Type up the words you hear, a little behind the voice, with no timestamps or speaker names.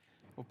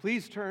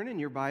Please turn in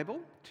your Bible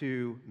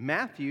to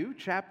Matthew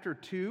chapter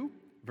 2,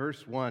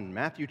 verse 1.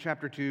 Matthew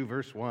chapter 2,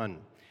 verse 1.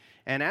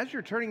 And as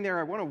you're turning there,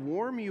 I want to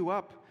warm you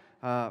up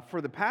for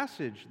the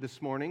passage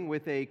this morning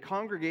with a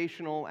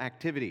congregational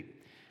activity.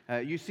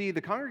 You see,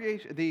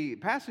 the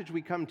passage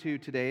we come to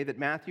today that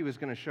Matthew is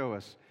going to show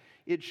us,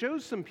 it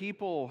shows some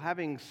people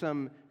having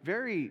some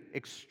very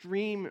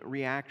extreme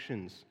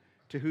reactions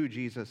to who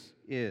Jesus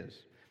is.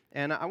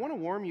 And I want to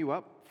warm you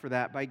up for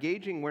that by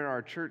gauging where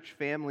our church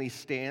family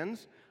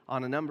stands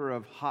on a number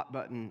of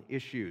hot-button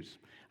issues.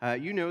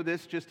 You know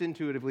this just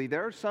intuitively.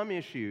 There are some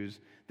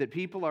issues that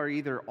people are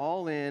either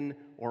all in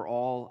or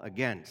all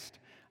against.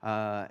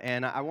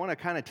 And I want to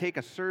kind of take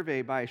a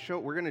survey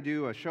we're going to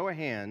do a show of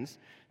hands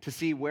to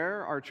see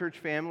where our church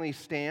family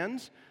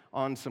stands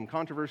on some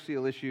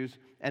controversial issues.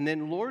 And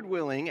then, Lord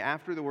willing,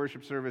 after the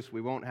worship service, we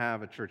won't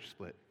have a church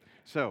split.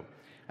 So,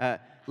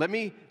 let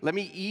me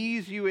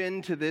ease you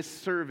into this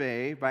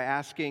survey by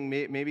asking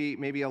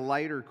maybe a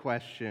lighter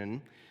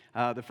question.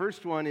 The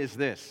first one is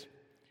this: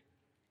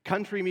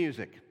 country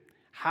music.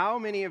 How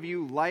many of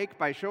you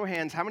by show of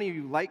hands, how many of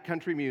you like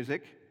country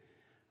music?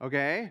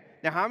 Okay.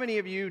 Now, how many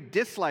of you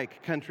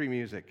dislike country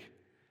music?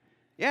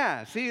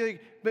 Yeah, see,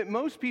 but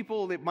most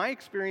people, my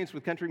experience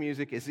with country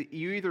music is that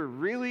you either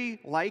really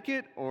like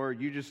it or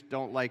you just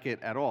don't like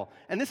it at all.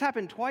 And this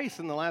happened twice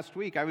in the last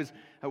week.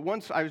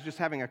 Once I was just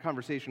having a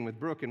conversation with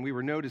Brooke, and we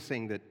were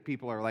noticing that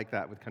people are like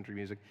that with country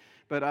music.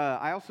 But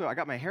I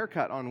got my hair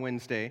cut on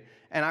Wednesday,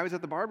 and I was at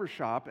the barber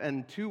shop,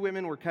 and two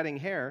women were cutting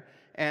hair,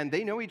 and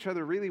they know each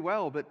other really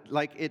well, but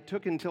it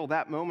took until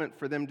that moment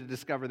for them to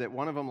discover that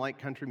one of them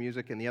liked country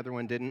music and the other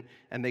one didn't,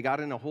 and they got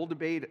in a whole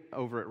debate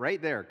over it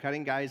right there,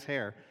 cutting guys'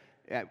 hair.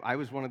 I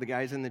was one of the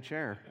guys in the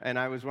chair, and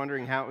I was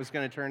wondering how it was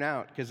going to turn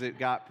out because it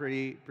got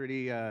pretty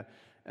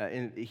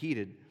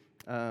heated.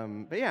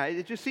 But yeah,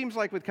 it just seems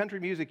like with country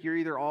music, you're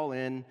either all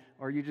in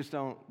or you just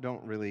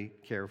don't really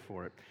care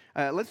for it.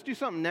 Let's do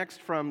something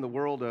next from the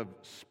world of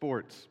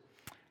sports.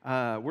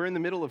 We're in the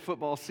middle of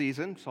football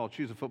season, so I'll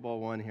choose a football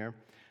one here.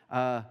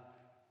 The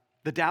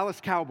Dallas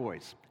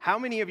Cowboys. How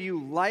many of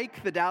you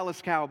like the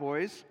Dallas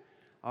Cowboys?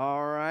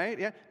 All right,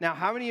 yeah. Now,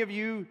 how many of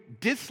you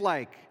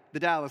dislike the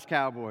Dallas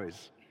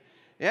Cowboys?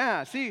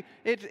 Yeah, see,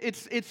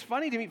 it's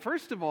funny to me.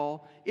 First of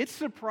all, it's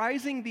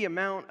surprising the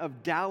amount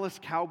of Dallas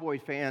Cowboy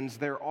fans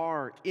there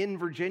are in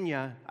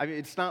Virginia. I mean,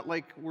 it's not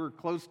like we're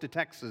close to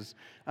Texas,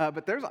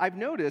 but I've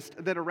noticed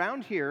that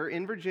around here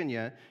in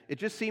Virginia, it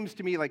just seems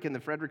to me like in the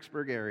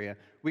Fredericksburg area,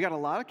 we got a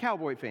lot of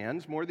Cowboy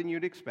fans, more than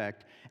you'd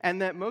expect,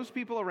 and that most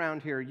people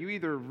around here, you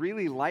either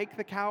really like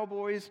the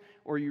Cowboys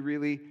or you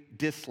really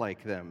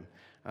dislike them.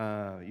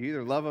 You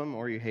either love them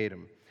or you hate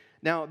them.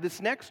 Now,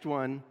 this next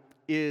one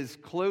is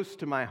close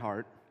to my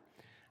heart,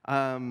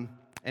 and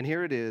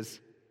here it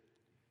is: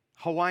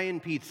 Hawaiian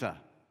pizza.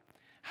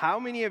 How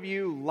many of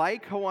you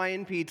like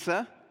Hawaiian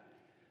pizza?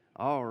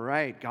 All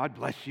right, God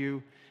bless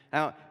you.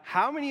 Now,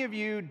 how many of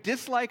you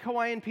dislike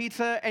Hawaiian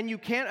pizza and you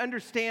can't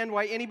understand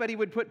why anybody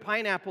would put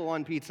pineapple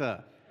on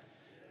pizza?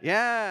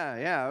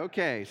 Yeah,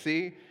 okay,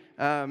 see?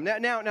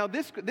 Now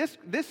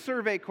this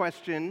survey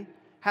question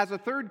has a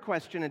third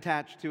question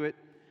attached to it.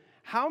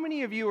 How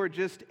many of you are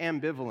just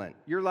ambivalent?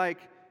 You're like,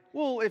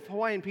 well, if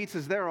Hawaiian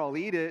pizza's there, I'll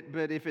eat it,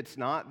 but if it's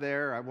not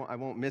there, I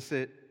won't miss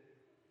it.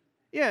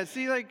 Yeah,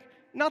 see,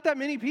 not that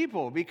many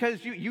people,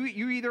 because you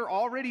either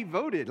already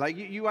voted.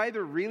 You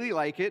either really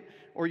like it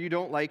or you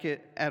don't like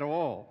it at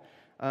all.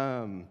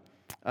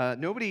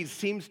 Nobody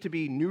seems to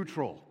be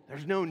neutral.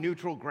 There's no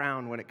neutral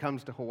ground when it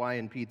comes to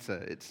Hawaiian pizza,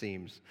 it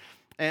seems.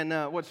 And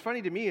what's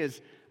funny to me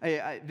is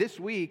this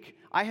week,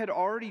 I had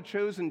already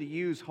chosen to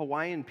use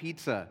Hawaiian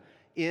pizza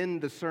in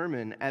the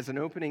sermon as an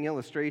opening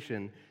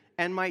illustration.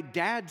 And my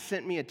dad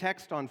sent me a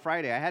text on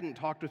Friday. I hadn't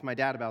talked with my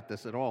dad about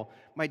this at all.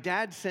 My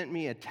dad sent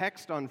me a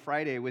text on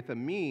Friday with a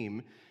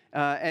meme,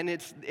 and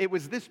it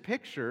was this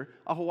picture,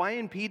 a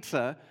Hawaiian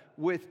pizza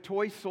with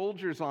toy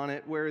soldiers on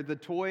it, where the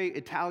toy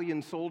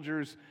Italian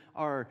soldiers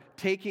are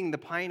taking the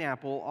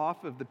pineapple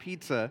off of the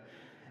pizza.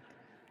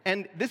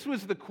 And this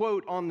was the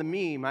quote on the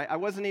meme. I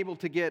wasn't able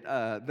to get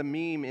the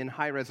meme in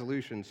high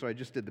resolution, so I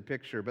just did the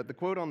picture. But the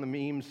quote on the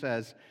meme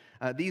says,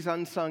 "These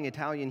unsung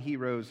Italian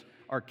heroes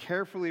are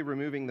carefully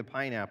removing the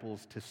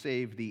pineapples to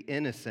save the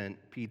innocent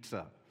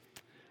pizza."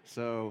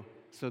 So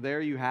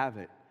there you have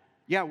it.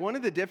 Yeah, one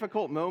of the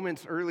difficult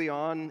moments early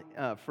on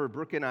for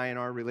Brooke and I in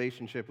our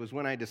relationship was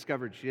when I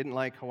discovered she didn't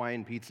like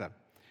Hawaiian pizza.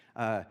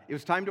 It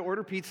was time to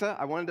order pizza.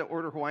 I wanted to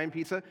order Hawaiian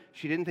pizza.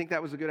 She didn't think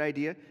that was a good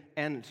idea.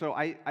 And so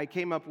I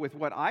came up with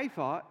what I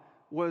thought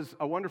was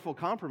a wonderful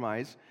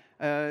compromise.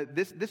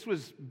 This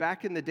was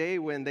back in the day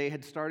when they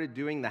had started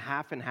doing the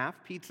half and half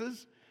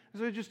pizzas.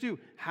 So I just do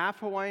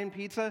half Hawaiian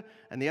pizza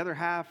and the other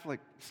half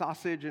like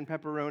sausage and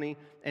pepperoni.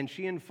 And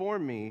she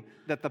informed me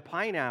that the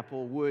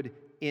pineapple would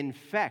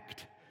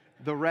infect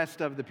the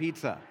rest of the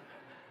pizza.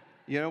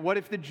 You know, what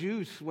if the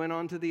juice went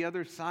onto the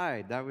other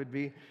side? That would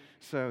be,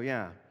 so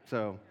yeah.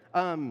 So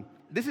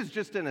this is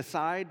just an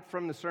aside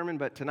from the sermon,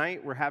 but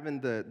tonight we're having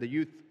the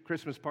youth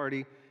Christmas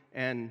party,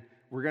 and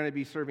we're going to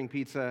be serving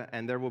pizza,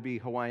 and there will be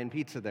Hawaiian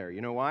pizza there.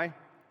 You know why?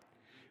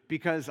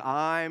 Because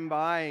I'm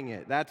buying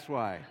it. That's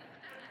why.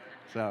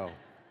 So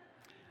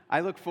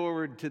I look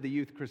forward to the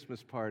youth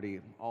Christmas party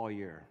all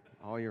year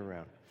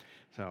round.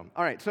 So,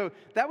 all right, so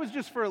that was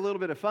just for a little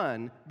bit of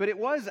fun, but it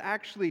was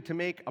actually to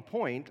make a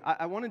point.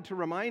 I wanted to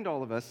remind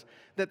all of us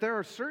that there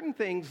are certain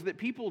things that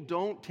people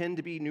don't tend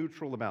to be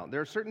neutral about.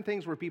 There are certain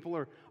things where people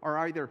are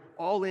either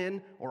all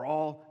in or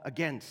all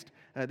against.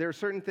 There are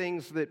certain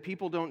things that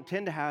people don't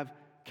tend to have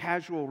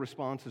casual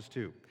responses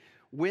to.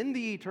 When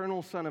the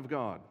eternal Son of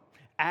God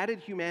added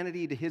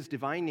humanity to his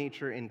divine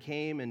nature and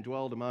came and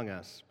dwelled among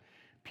us,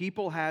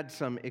 people had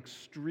some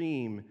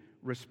extreme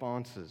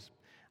responses.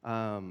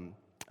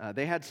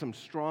 They had some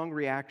strong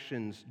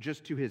reactions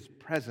just to his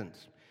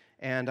presence.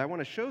 And I want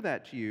to show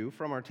that to you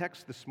from our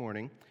text this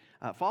morning.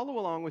 Follow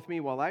along with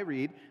me while I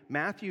read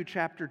Matthew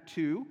chapter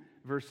 2,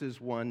 verses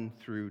 1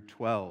 through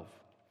 12.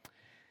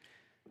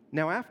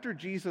 Now, after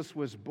Jesus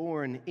was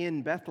born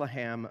in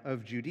Bethlehem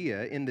of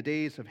Judea in the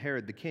days of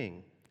Herod the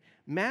king,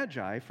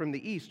 Magi from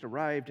the east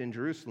arrived in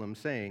Jerusalem,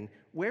 saying,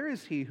 "Where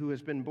is he who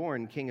has been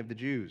born King of the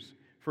Jews?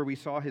 For we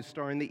saw his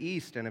star in the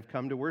east and have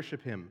come to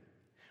worship him."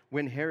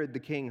 When Herod the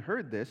king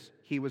heard this,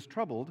 he was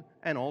troubled,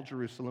 and all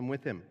Jerusalem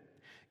with him.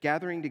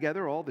 Gathering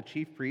together all the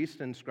chief priests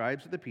and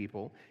scribes of the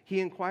people, he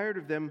inquired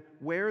of them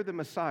where the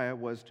Messiah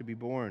was to be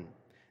born.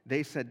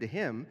 They said to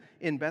him,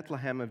 "In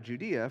Bethlehem of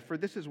Judea, for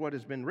this is what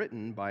has been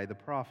written by the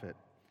prophet.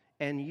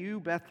 And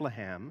you,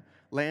 Bethlehem,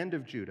 land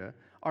of Judah,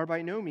 are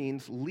by no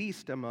means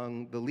least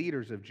among the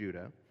leaders of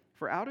Judah,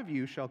 for out of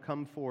you shall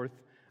come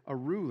forth a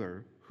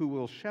ruler who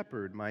will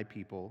shepherd my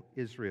people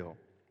Israel."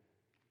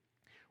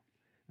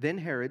 Then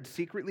Herod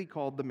secretly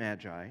called the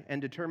Magi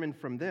and determined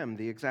from them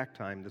the exact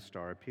time the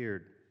star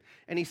appeared.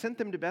 And he sent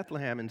them to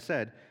Bethlehem and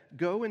said,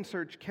 "Go and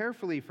search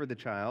carefully for the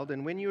child,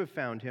 and when you have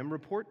found him,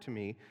 report to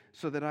me,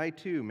 so that I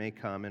too may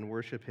come and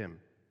worship him."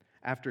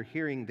 After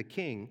hearing the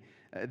king,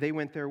 they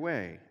went their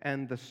way,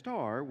 and the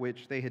star,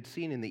 which they had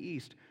seen in the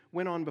east,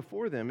 went on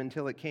before them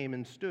until it came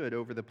and stood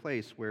over the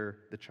place where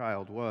the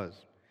child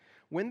was.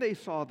 When they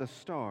saw the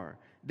star,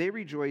 they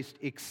rejoiced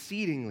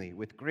exceedingly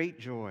with great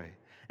joy.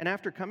 And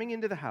after coming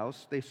into the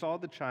house, they saw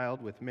the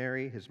child with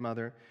Mary, his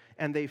mother,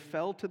 and they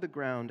fell to the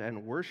ground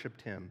and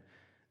worshipped him.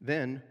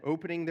 Then,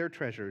 opening their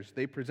treasures,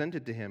 they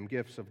presented to him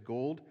gifts of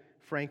gold,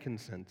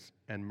 frankincense,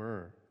 and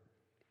myrrh.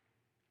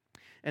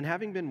 And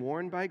having been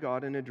warned by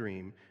God in a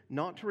dream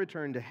not to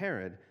return to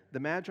Herod, the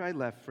Magi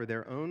left for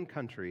their own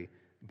country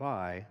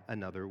by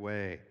another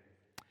way.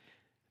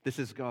 This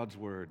is God's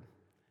word.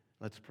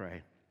 Let's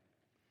pray.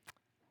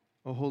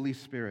 O Holy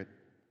Spirit,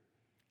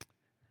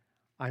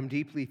 I'm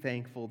deeply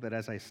thankful that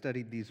as I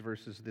studied these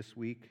verses this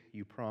week,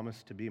 you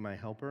promised to be my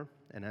helper,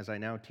 and as I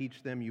now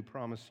teach them, you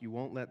promise you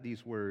won't let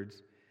these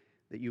words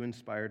that you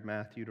inspired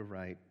Matthew to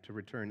write to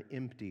return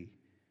empty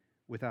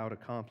without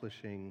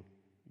accomplishing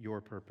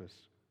your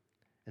purpose.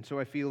 And so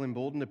I feel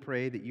emboldened to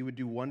pray that you would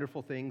do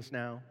wonderful things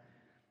now,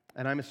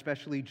 and I'm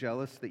especially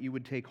jealous that you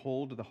would take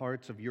hold of the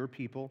hearts of your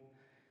people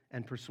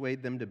and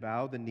persuade them to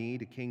bow the knee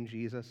to King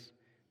Jesus,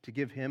 to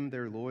give him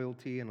their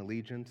loyalty and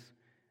allegiance,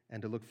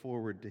 and to look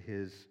forward to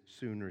his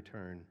soon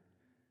return.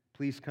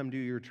 Please come do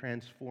your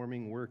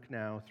transforming work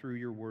now through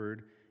your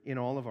word in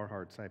all of our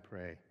hearts, I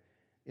pray.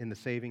 In the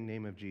saving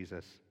name of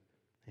Jesus,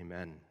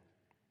 amen.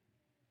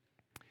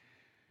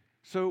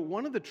 So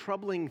one of the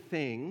troubling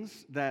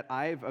things that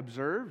I've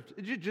observed,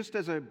 just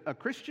as a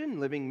Christian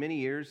living many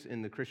years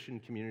in the Christian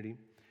community,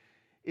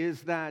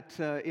 is that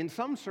in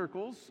some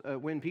circles,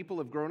 when people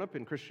have grown up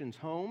in Christians'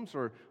 homes,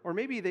 or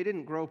maybe they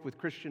didn't grow up with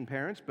Christian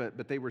parents,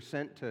 but they were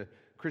sent to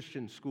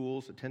Christian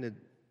schools, attended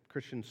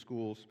Christian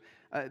schools,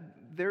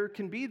 there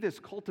can be this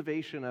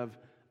cultivation of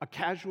a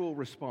casual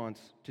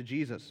response to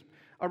Jesus.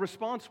 A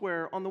response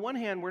where, on the one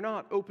hand, we're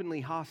not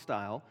openly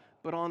hostile,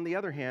 but on the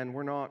other hand,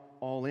 we're not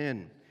all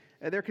in.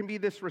 There can be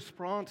this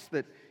response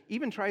that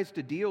even tries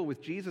to deal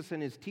with Jesus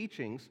and his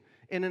teachings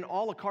in an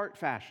a la carte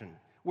fashion,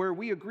 where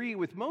we agree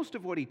with most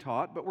of what he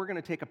taught, but we're going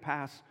to take a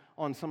pass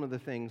on some of the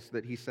things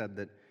that he said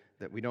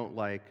that we don't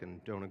like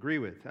and don't agree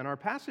with. And our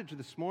passage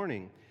this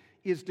morning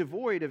is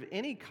devoid of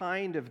any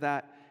kind of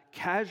that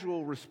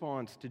casual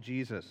response to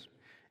Jesus.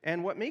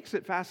 And what makes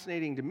it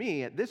fascinating to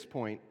me at this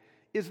point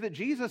is that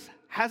Jesus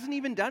hasn't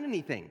even done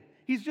anything.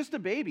 He's just a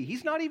baby.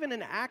 He's not even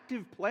an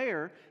active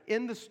player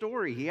in the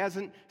story. He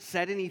hasn't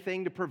said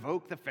anything to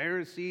provoke the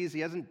Pharisees. He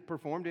hasn't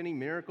performed any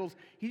miracles.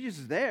 He's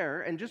just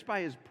there, and just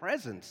by his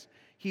presence,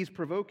 he's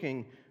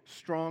provoking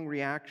strong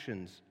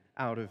reactions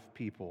out of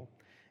people.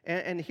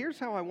 And here's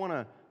how I want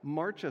to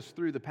march us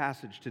through the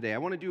passage today. I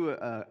want to do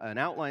an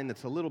outline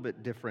that's a little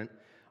bit different.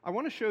 I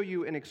want to show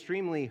you an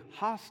extremely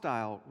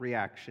hostile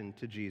reaction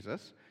to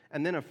Jesus,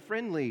 and then a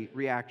friendly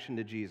reaction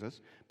to Jesus.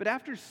 But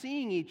after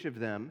seeing each of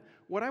them,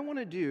 what I want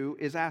to do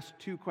is ask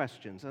two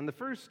questions. And the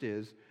first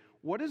is,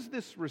 what does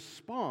this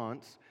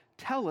response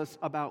tell us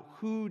about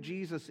who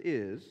Jesus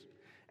is?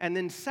 And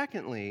then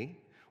secondly,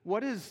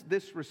 what does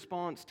this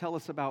response tell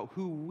us about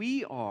who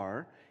we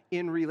are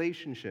in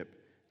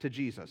relationship to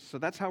Jesus? So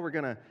that's how we're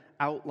going to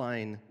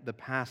outline the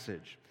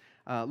passage.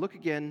 Look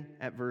again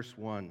at verse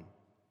 1.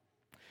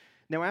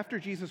 Now, after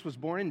Jesus was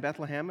born in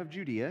Bethlehem of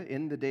Judea,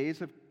 in the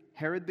days of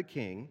Herod the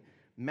king,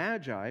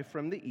 Magi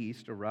from the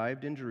east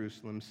arrived in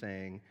Jerusalem,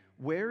 saying,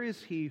 "Where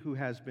is he who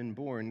has been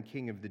born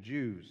King of the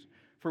Jews?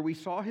 For we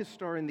saw his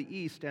star in the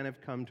east and have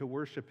come to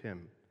worship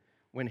him."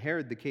 When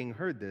Herod the king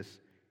heard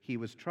this, he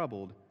was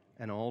troubled,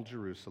 and all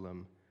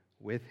Jerusalem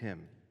with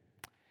him.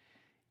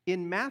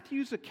 In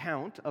Matthew's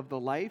account of the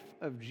life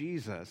of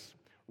Jesus,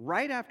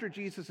 right after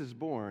Jesus is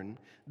born,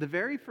 the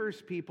very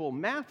first people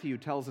Matthew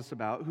tells us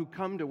about who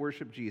come to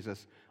worship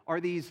Jesus are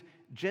these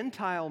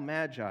Gentile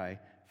magi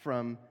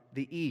from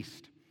the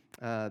east.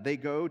 They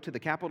go to the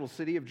capital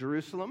city of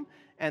Jerusalem,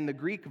 and the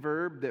Greek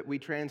verb that we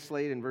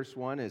translate in verse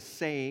 1 is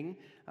saying.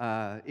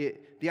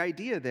 The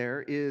idea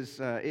there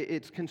is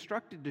it's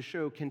constructed to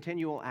show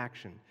continual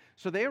action.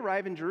 So they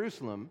arrive in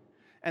Jerusalem,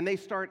 and they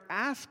start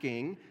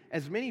asking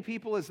as many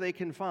people as they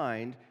can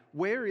find,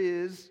 where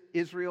is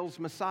Israel's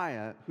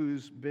Messiah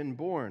who's been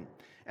born?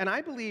 And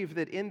I believe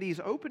that in these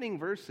opening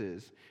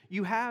verses,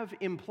 you have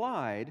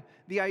implied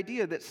the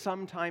idea that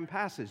some time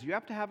passes. You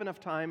have to have enough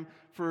time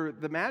for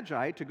the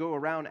Magi to go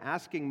around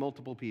asking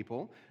multiple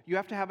people. You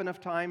have to have enough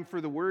time for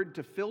the word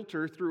to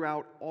filter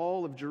throughout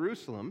all of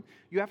Jerusalem.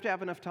 You have to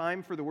have enough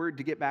time for the word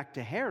to get back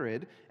to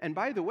Herod. And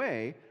by the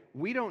way,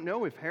 we don't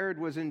know if Herod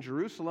was in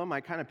Jerusalem.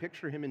 I kind of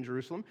picture him in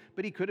Jerusalem,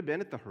 but he could have been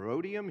at the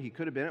Herodium. He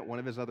could have been at one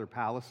of his other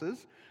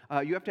palaces.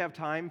 You have to have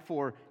time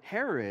for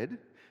Herod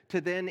to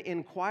then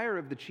inquire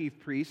of the chief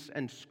priests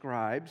and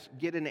scribes,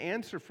 get an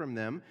answer from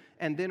them,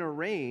 and then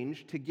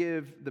arrange to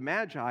give the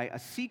Magi a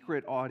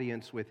secret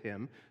audience with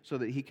him so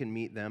that he can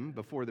meet them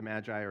before the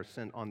Magi are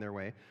sent on their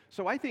way.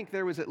 So I think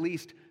there was at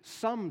least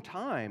some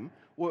time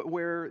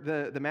where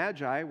the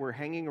Magi were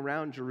hanging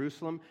around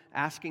Jerusalem,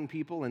 asking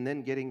people, and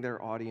then getting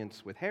their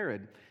audience with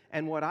Herod.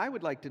 And what I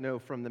would like to know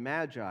from the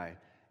Magi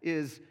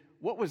is,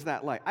 what was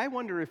that like? I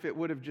wonder if it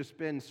would have just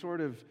been sort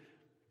of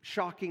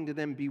shocking to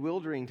them,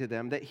 bewildering to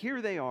them, that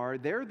here they are,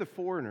 they're the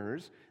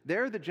foreigners,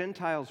 they're the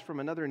Gentiles from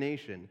another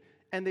nation,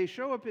 and they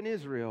show up in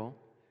Israel,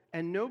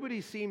 and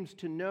nobody seems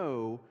to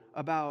know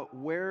about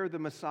where the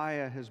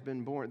Messiah has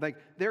been born. Like,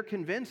 they're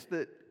convinced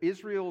that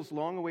Israel's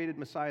long-awaited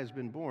Messiah has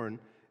been born,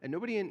 and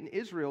nobody in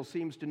Israel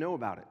seems to know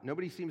about it.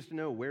 Nobody seems to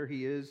know where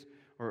he is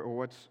or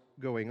what's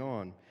going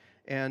on.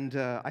 And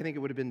I think it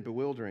would have been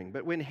bewildering.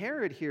 But when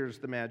Herod hears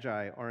the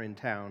Magi are in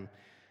town,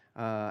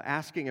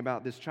 asking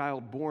about this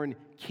child born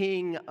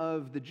King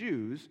of the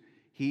Jews,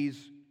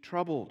 he's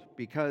troubled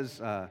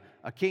because a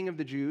king of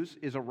the Jews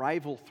is a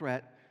rival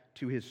threat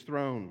to his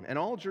throne. And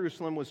all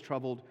Jerusalem was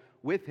troubled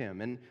with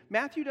him. And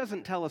Matthew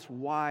doesn't tell us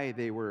why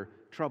they were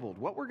troubled.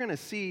 What we're going to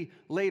see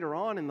later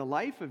on in the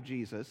life of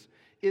Jesus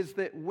is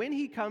that when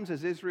he comes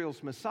as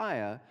Israel's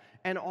Messiah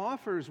and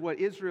offers what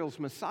Israel's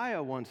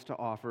Messiah wants to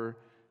offer,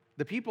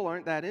 the people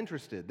aren't that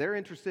interested. They're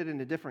interested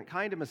in a different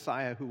kind of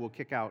Messiah who will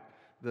kick out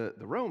the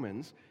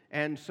Romans.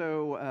 And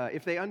so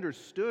if they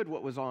understood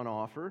what was on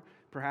offer,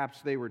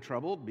 perhaps they were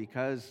troubled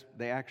because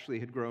they actually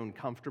had grown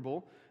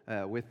comfortable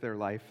with their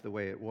life the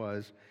way it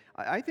was.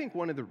 I think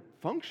one of the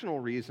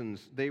functional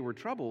reasons they were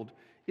troubled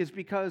is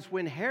because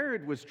when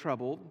Herod was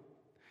troubled,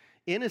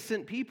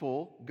 innocent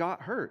people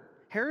got hurt.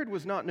 Herod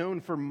was not known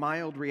for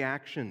mild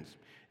reactions.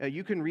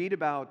 You can read,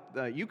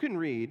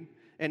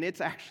 and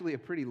it's actually a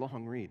pretty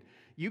long read.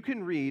 You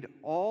can read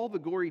all the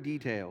gory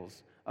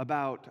details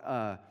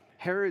about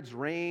Herod's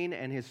reign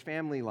and his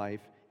family life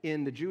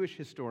in the Jewish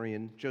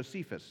historian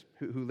Josephus,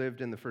 who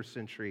lived in the first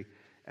century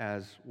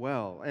as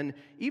well. And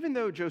even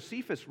though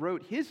Josephus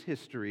wrote his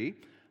history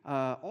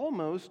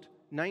almost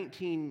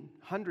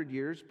 1900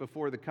 years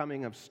before the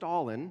coming of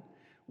Stalin,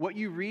 what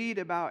you read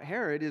about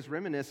Herod is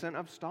reminiscent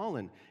of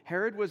Stalin.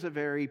 Herod was a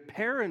very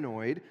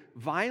paranoid,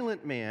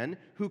 violent man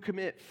who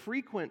committed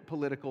frequent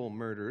political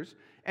murders,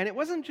 and it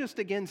wasn't just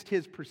against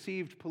his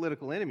perceived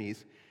political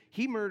enemies.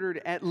 He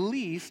murdered at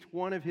least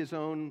one of his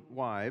own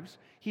wives.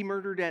 He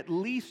murdered at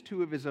least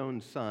two of his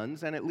own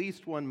sons and at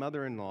least one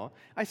mother-in-law.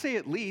 I say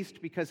at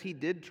least because he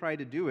did try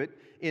to do it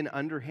in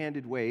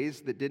underhanded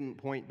ways that didn't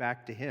point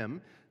back to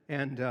him.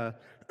 And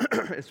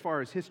as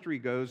far as history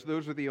goes,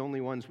 those are the only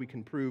ones we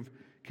can prove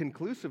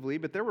conclusively,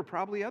 but there were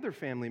probably other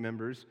family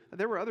members.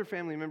 There were other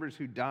family members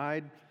who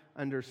died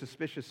under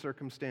suspicious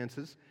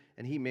circumstances,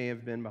 and he may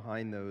have been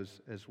behind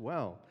those as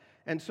well.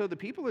 And so the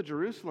people of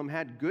Jerusalem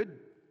had good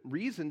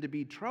reason to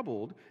be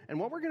troubled. And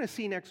what we're going to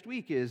see next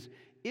week is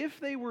if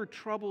they were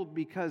troubled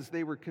because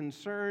they were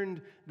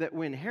concerned that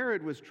when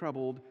Herod was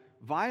troubled,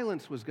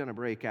 violence was going to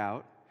break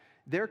out,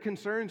 their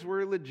concerns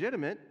were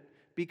legitimate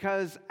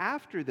because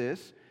after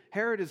this,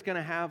 Herod is going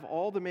to have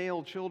all the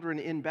male children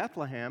in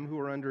Bethlehem who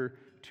are under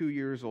 2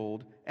 years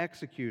old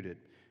executed.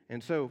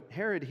 And so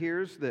Herod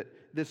hears that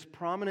this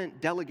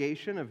prominent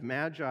delegation of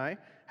Magi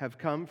have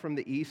come from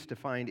the east to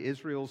find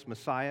Israel's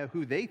Messiah,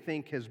 who they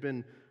think has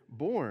been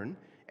born.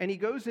 And he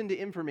goes into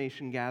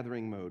information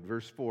gathering mode.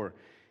 Verse 4,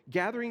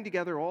 gathering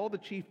together all the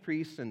chief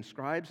priests and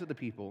scribes of the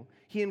people,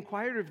 he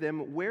inquired of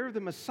them where the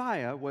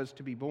Messiah was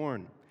to be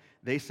born.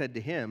 They said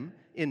to him,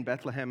 in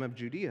Bethlehem of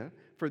Judea,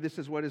 for this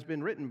is what has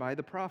been written by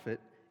the prophet,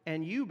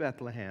 and you,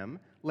 Bethlehem,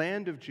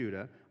 land of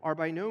Judah, are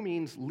by no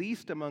means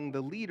least among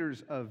the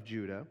leaders of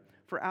Judah,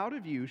 for out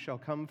of you shall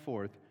come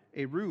forth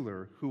a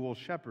ruler who will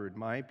shepherd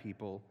my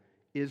people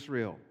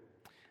Israel.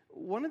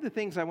 One of the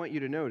things I want you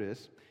to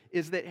notice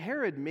is that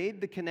Herod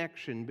made the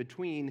connection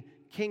between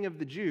King of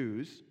the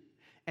Jews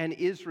and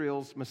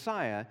Israel's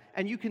Messiah,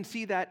 and you can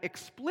see that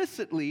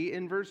explicitly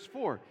in verse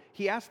 4.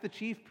 He asked the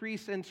chief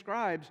priests and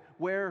scribes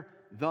where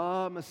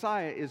the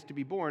Messiah is to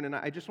be born, and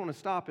I just want to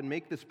stop and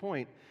make this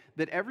point,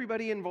 that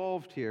everybody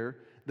involved here,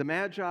 the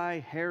Magi,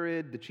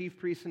 Herod, the chief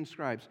priests and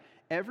scribes,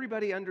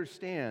 everybody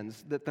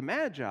understands that the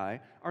Magi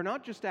are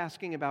not just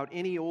asking about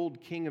any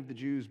old king of the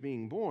Jews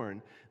being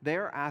born,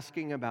 they're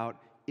asking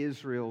about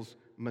Israel's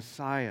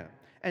Messiah.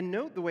 And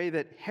note the way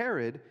that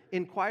Herod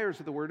inquires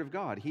of the Word of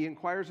God. He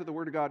inquires of the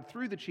Word of God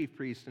through the chief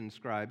priests and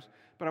scribes,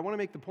 but I want to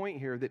make the point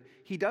here that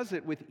he does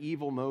it with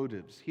evil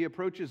motives. He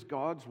approaches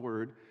God's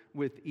Word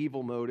with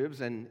evil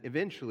motives, and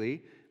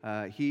eventually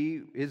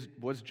he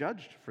was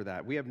judged for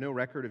that. We have no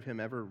record of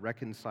him ever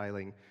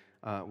reconciling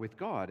with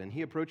God, and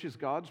he approaches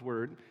God's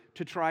Word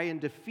to try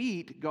and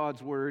defeat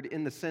God's Word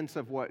in the sense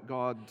of what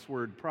God's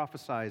Word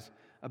prophesies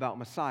about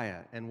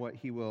Messiah and what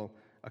he will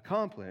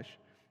accomplish.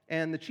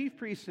 And the chief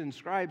priests and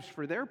scribes,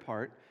 for their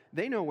part,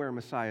 they know where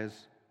Messiah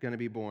is going to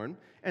be born.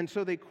 And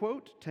so they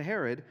quote to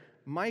Herod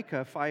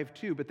Micah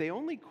 5:2, but they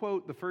only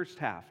quote the first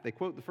half. They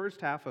quote the first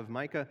half of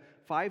Micah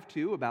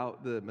 5:2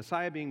 about the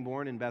Messiah being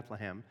born in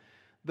Bethlehem.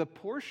 The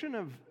portion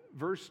of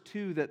verse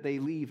 2 that they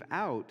leave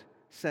out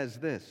says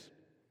this: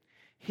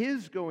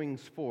 his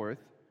goings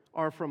forth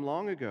are from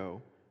long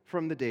ago,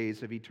 from the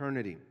days of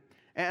eternity.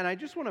 And I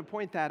just want to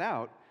point that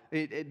out.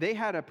 They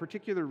had a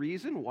particular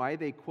reason why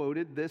they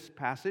quoted this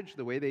passage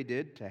the way they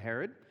did to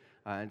Herod.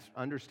 It's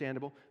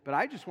understandable. But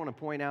I just want to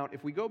point out,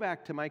 if we go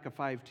back to Micah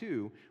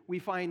 5:2, we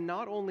find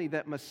not only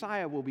that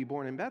Messiah will be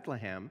born in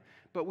Bethlehem,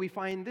 but we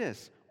find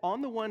this.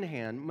 On the one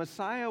hand,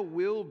 Messiah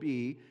will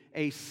be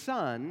a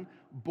son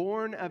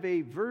born of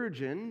a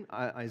virgin,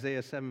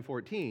 Isaiah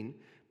 7:14,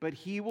 but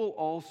he will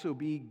also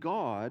be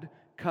God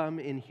come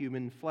in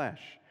human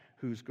flesh,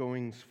 whose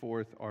goings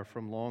forth are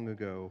from long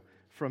ago,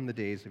 from the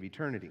days of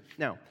eternity.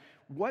 Now,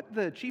 what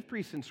the chief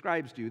priests and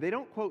scribes do, they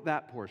don't quote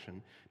that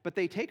portion, but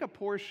they take a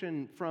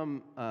portion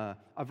from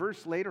a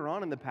verse later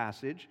on in the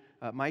passage,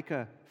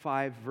 Micah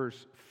 5,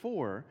 verse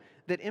 4,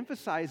 that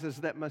emphasizes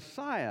that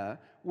Messiah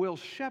will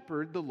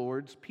shepherd the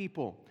Lord's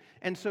people.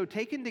 And so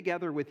taken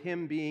together with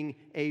him being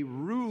a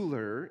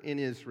ruler in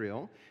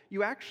Israel,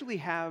 you actually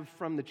have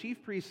from the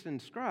chief priests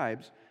and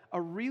scribes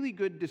a really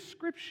good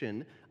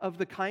description of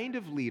the kind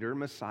of leader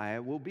Messiah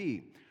will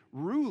be.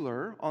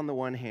 Ruler, on the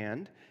one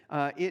hand,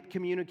 it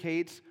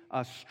communicates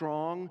a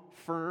strong,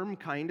 firm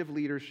kind of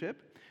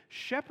leadership.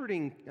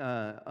 Shepherding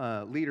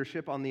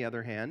leadership, on the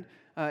other hand,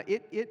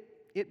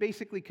 it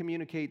basically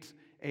communicates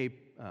a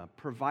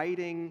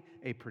providing,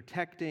 a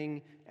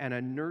protecting, and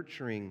a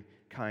nurturing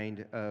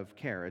kind of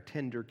care, a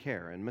tender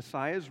care. And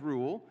Messiah's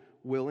rule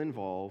will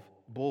involve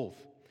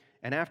both.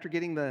 And after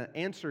getting the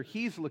answer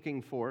he's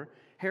looking for,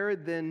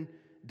 Herod then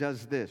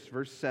does this.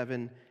 Verse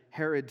 7,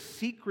 Herod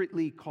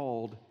secretly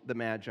called the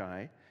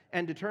Magi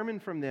and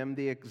determined from them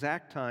the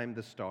exact time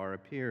the star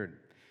appeared.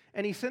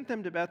 And he sent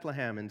them to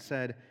Bethlehem and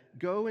said,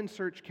 "Go and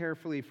search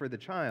carefully for the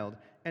child,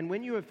 and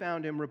when you have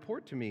found him,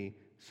 report to me,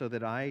 so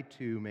that I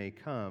too may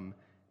come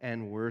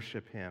and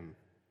worship him."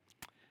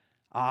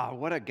 Ah,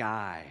 what a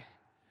guy,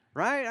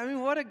 right? I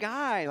mean, what a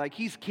guy. Like,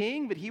 he's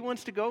king, but he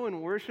wants to go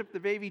and worship the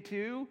baby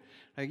too.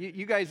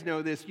 You guys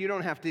know this. You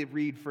don't have to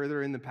read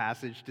further in the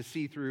passage to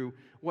see through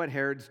what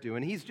Herod's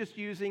doing. He's just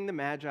using the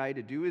Magi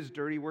to do his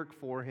dirty work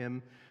for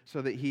him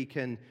so that he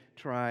can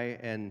try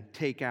and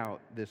take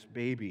out this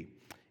baby.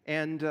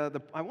 And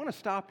I want to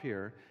stop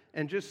here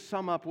and just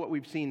sum up what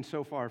we've seen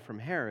so far from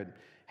Herod.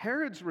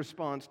 Herod's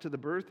response to the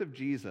birth of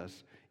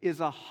Jesus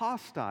is a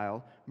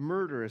hostile,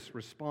 murderous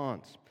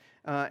response.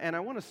 And I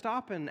want to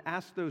stop and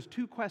ask those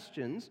two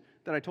questions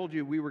that I told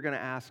you we were going to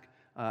ask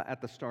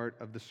at the start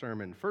of the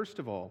sermon. First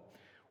of all,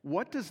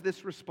 what does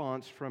this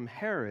response from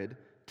Herod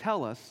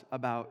tell us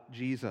about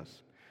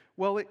Jesus?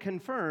 Well, it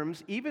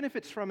confirms, even if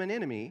it's from an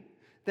enemy,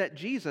 that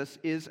Jesus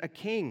is a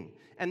king.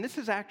 And this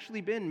has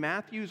actually been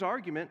Matthew's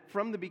argument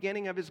from the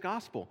beginning of his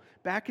gospel.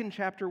 Back in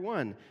chapter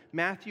 1,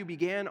 Matthew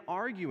began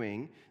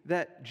arguing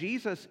that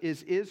Jesus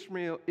is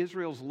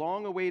Israel's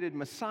long-awaited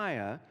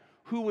Messiah,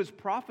 who was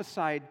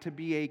prophesied to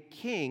be a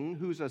king,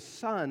 who's a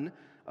son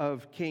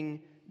of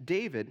King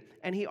David.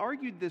 And he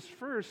argued this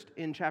first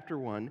in chapter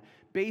 1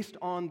 based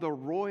on the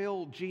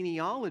royal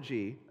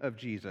genealogy of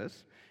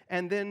Jesus.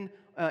 And then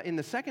in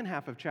the second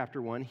half of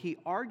chapter 1, he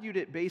argued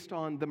it based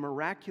on the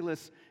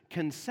miraculous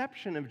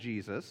conception of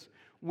Jesus.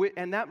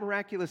 And that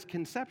miraculous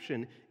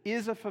conception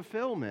is a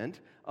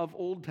fulfillment of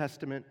Old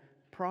Testament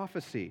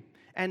prophecy.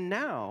 And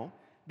now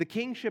the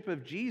kingship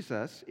of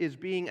Jesus is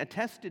being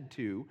attested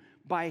to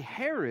by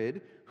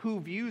Herod, who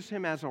views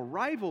him as a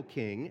rival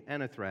king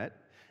and a threat,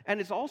 and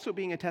is also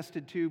being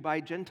attested to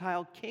by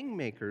Gentile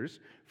kingmakers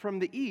from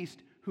the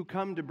east who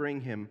come to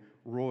bring him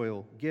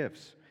royal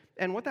gifts.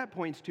 And what that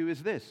points to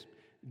is this: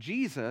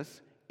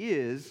 Jesus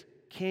is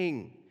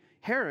king.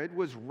 Herod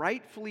was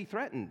rightfully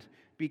threatened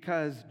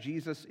because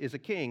Jesus is a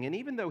king. And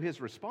even though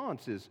his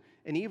response is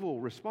an evil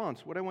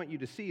response, what I want you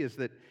to see is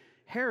that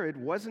Herod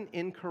wasn't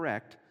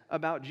incorrect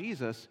about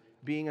Jesus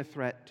being a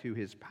threat to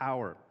his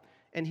power.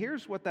 And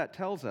here's what that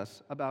tells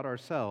us about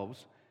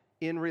ourselves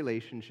in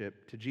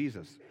relationship to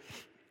Jesus.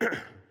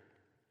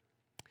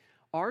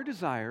 Our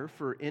desire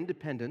for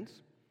independence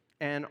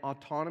and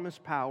autonomous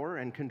power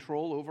and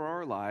control over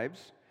our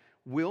lives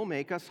will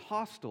make us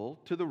hostile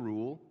to the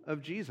rule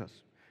of Jesus.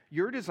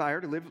 Your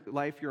desire to live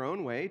life your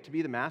own way, to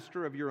be the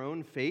master of your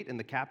own fate and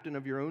the captain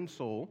of your own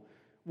soul,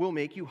 will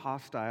make you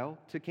hostile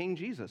to King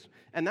Jesus.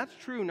 And that's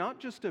true not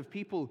just of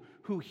people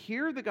who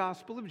hear the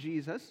gospel of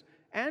Jesus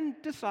and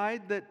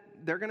decide that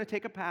they're going to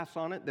take a pass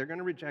on it, they're going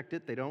to reject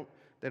it, they don't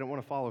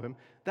want to follow him.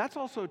 That's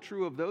also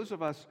true of those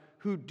of us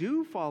who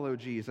do follow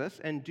Jesus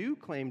and do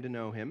claim to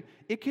know him.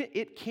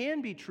 It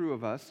can be true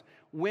of us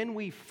when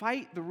we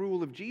fight the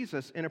rule of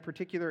Jesus in a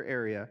particular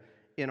area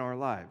in our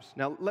lives.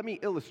 Now, let me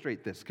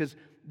illustrate this, because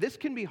this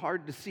can be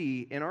hard to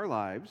see in our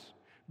lives,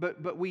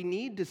 but we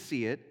need to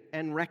see it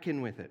and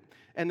reckon with it.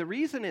 And the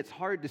reason it's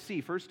hard to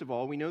see, first of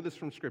all, we know this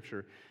from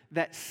Scripture,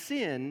 that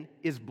sin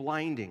is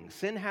blinding.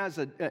 Sin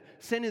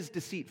is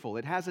deceitful.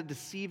 It has a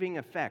deceiving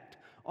effect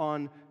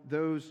on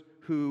those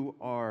who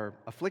are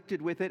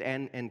afflicted with it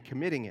and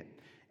committing it.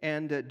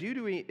 And due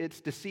to its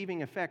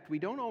deceiving effect, we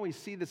don't always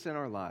see this in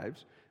our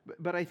lives,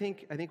 but I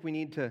think we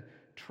need to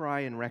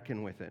try and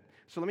reckon with it.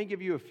 So let me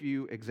give you a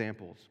few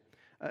examples.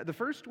 The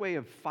first way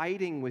of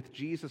fighting with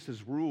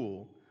Jesus'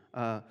 rule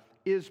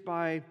is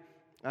by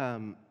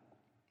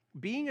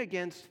being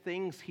against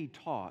things he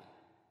taught,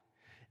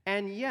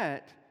 and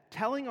yet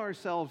telling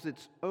ourselves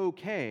it's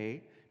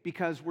okay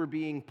because we're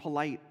being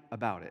polite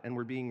about it and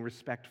we're being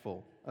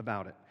respectful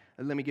about it.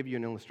 Let me give you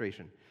an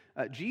illustration.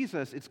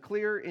 Jesus, it's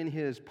clear in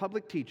his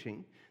public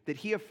teaching that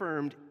he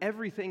affirmed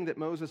everything that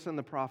Moses and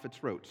the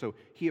prophets wrote. So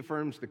he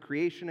affirms the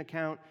creation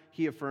account.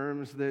 He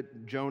affirms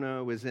that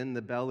Jonah was in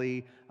the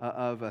belly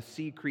of a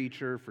sea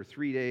creature for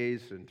 3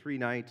 days and 3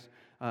 nights.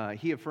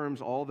 He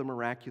affirms all the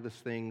miraculous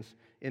things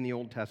in the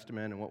Old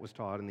Testament and what was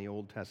taught in the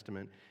Old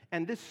Testament.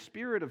 And this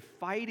spirit of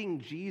fighting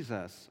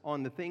Jesus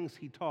on the things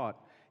he taught,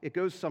 it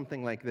goes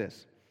something like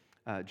this.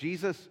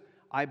 Jesus,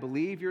 I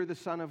believe you're the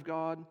Son of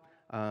God.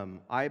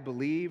 I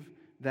believe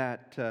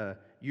that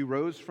you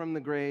rose from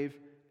the grave,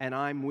 and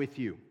I'm with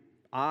you.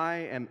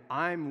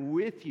 I'm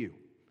with you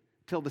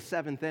till the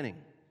 7th inning.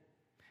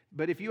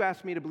 But if you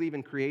ask me to believe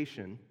in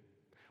creation,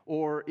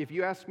 or if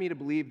you ask me to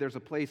believe there's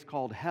a place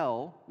called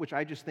hell, which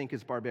I just think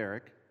is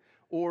barbaric,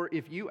 or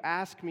if you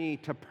ask me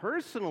to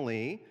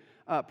personally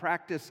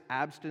practice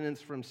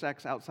abstinence from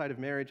sex outside of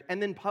marriage,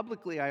 and then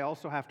publicly I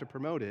also have to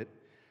promote it,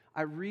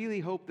 I really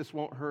hope this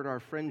won't hurt our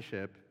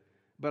friendship,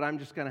 but I'm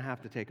just going to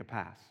have to take a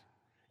pass.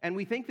 And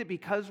we think that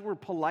because we're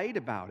polite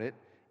about it,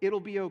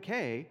 it'll be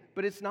okay,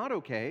 but it's not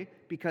okay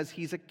because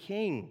he's a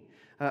king.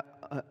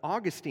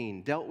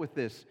 Augustine dealt with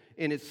this,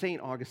 and it's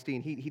St.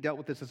 Augustine. He dealt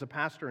with this as a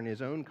pastor in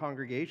his own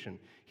congregation.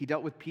 He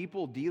dealt with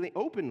people dealing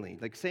openly,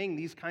 like saying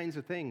these kinds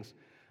of things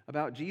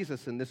about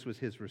Jesus, and this was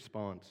his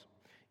response.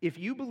 If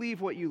you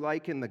believe what you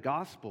like in the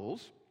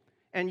Gospels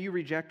and you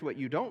reject what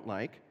you don't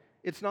like,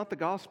 it's not the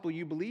gospel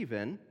you believe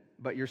in,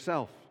 but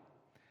yourself.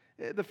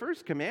 The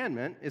first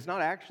commandment is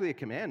not actually a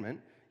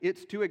commandment.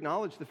 It's to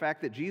acknowledge the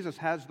fact that Jesus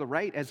has the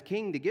right as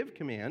king to give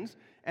commands,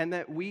 and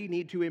that we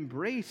need to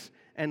embrace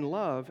and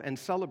love and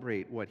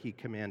celebrate what he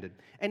commanded.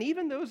 And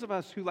even those of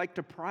us who like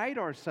to pride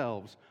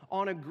ourselves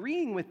on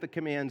agreeing with the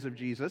commands of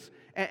Jesus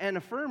and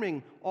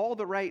affirming all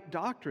the right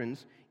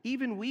doctrines,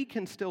 even we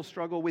can still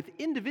struggle with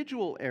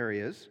individual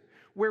areas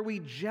where we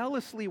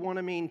jealously want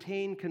to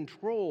maintain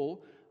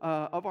control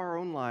of our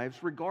own lives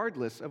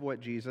regardless of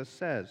what Jesus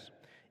says.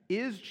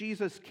 Is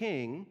Jesus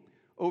king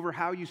over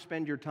how you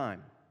spend your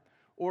time?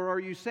 Or are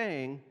you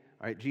saying,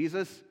 all right,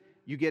 Jesus,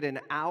 you get an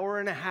hour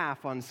and a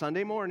half on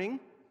Sunday morning,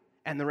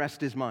 and the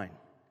rest is mine?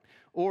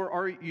 Or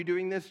are you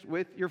doing this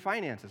with your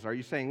finances? Are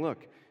you saying,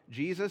 look,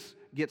 Jesus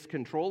gets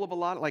control of a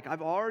lot, like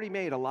I've already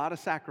made a lot of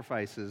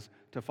sacrifices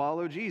to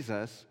follow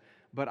Jesus,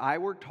 but I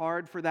worked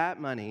hard for that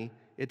money,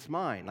 it's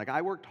mine. Like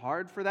I worked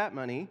hard for that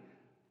money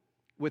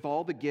with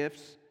all the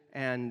gifts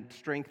and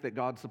strength that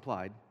God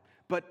supplied,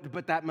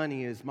 but that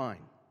money is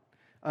mine.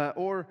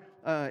 Or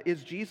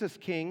is Jesus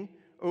king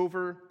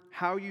over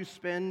how you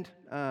spend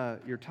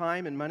your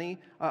time and money?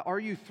 Are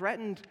you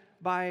threatened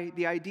by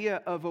the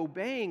idea of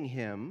obeying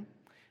him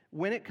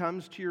when it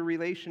comes to your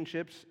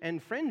relationships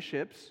and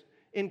friendships,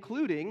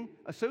 including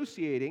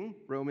associating,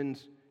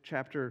 Romans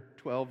chapter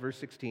 12, verse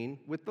 16,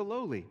 with the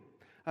lowly?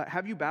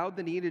 Have you bowed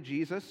the knee to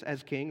Jesus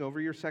as king over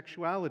your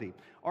sexuality?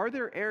 Are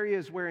there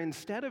areas where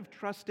instead of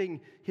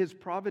trusting his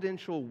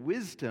providential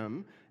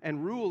wisdom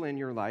and rule in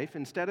your life,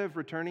 instead of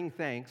returning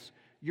thanks,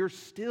 you're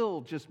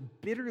still just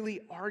bitterly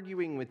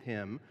arguing with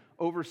him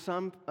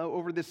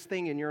over this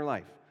thing in your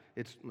life?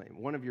 It's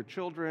one of your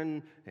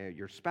children,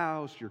 your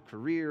spouse, your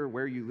career,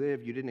 where you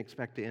live. You didn't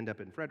expect to end up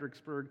in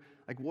Fredericksburg.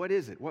 Like, what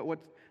is it?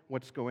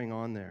 What's going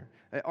on there?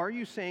 Are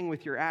you saying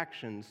with your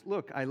actions,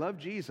 look, I love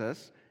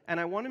Jesus, and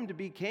I want him to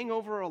be king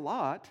over a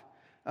lot,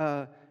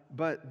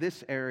 but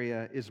this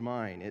area is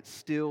mine. It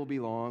still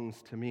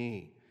belongs to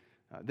me.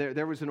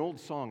 There was an old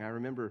song I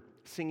remember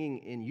singing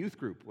in youth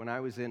group when I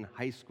was in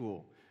high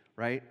school,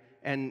 right?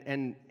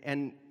 And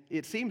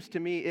it seems to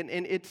me,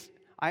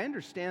 I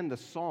understand the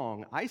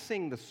song. I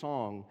sing the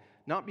song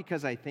not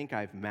because I think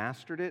I've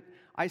mastered it.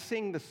 I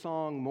sing the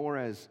song more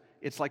as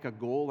it's like a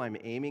goal I'm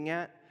aiming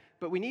at.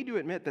 But we need to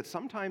admit that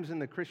sometimes in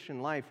the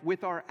Christian life,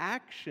 with our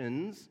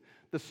actions,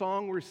 the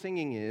song we're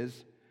singing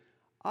is,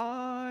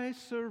 I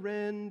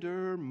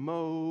surrender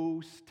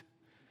most.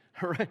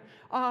 Right?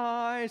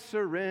 I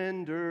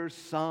surrender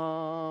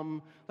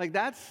some. Like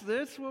that's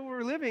what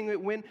we're living.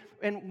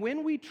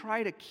 When we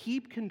try to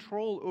keep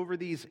control over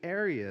these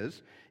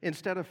areas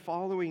instead of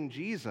following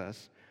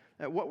Jesus,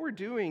 what we're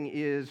doing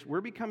is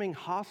we're becoming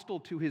hostile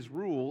to his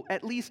rule,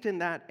 at least in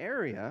that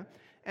area,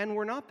 and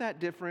we're not that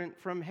different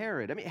from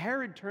Herod. I mean,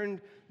 Herod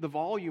turned the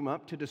volume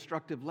up to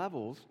destructive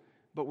levels,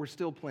 but we're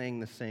still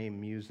playing the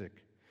same music.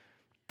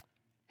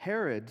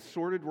 Herod's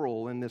sordid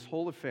role in this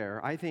whole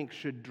affair, I think,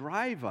 should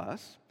drive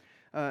us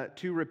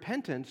to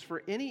repentance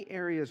for any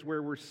areas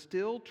where we're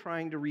still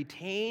trying to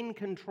retain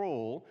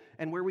control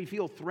and where we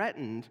feel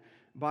threatened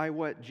by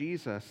what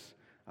Jesus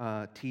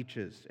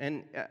teaches.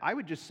 And I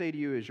would just say to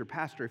you as your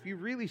pastor, if you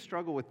really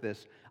struggle with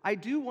this, I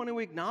do want to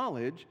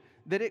acknowledge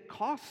that it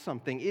costs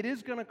something. It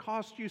is going to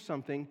cost you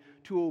something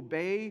to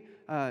obey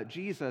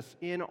Jesus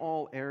in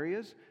all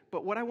areas.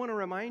 But what I want to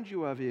remind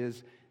you of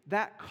is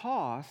that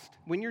cost,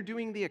 when you're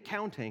doing the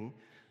accounting,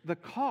 the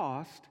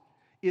cost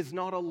is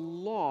not a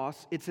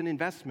loss, it's an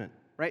investment,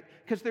 right?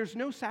 Because there's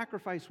no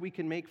sacrifice we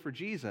can make for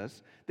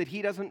Jesus that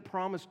he doesn't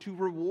promise to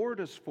reward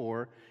us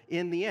for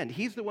in the end.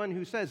 He's the one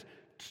who says,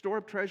 store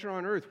up treasure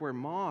on earth where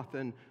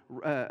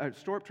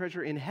store up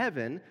treasure in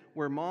heaven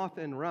where moth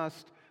and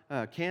rust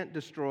can't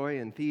destroy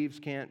and thieves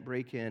can't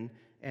break in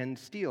and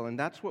steal. And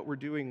that's what we're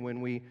doing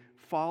when we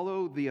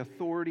follow the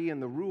authority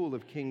and the rule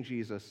of King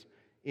Jesus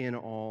in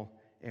all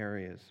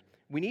areas.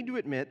 We need to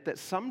admit that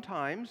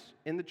sometimes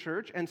in the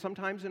church and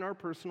sometimes in our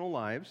personal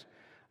lives,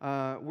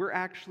 we're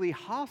actually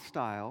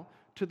hostile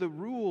to the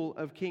rule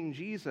of King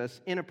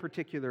Jesus in a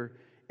particular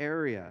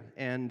area.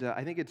 And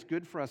I think it's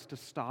good for us to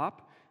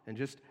stop and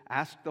just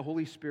ask the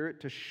Holy Spirit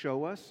to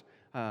show us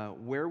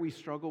where we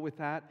struggle with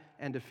that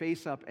and to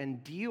face up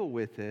and deal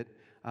with it.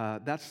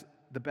 That's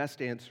the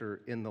best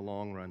answer in the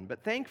long run.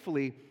 But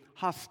thankfully,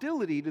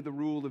 hostility to the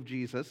rule of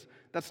Jesus,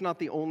 that's not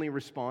the only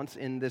response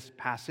in this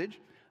passage.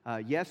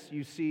 Yes,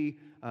 you see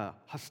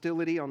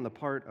hostility on the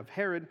part of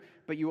Herod,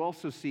 but you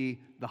also see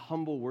the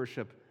humble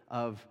worship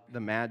of the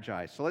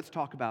Magi. So let's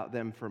talk about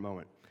them for a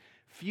moment.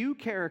 Few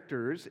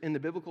characters in the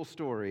biblical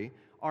story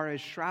are as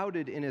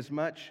shrouded in as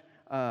much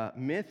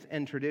myth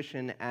and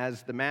tradition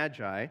as the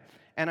Magi.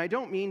 And I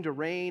don't mean to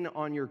rain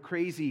on your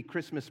crazy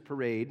Christmas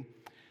parade,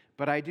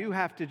 but I do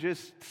have to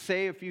just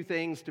say a few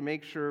things to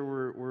make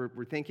sure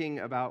we're thinking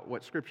about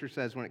what Scripture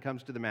says when it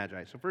comes to the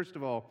Magi. So first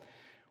of all,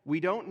 we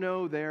don't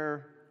know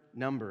their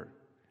number.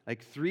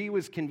 Like 3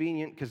 was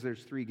convenient because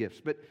there's 3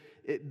 gifts. But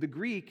the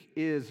Greek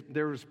is,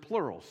 there was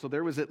plural. So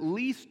there was at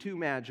least 2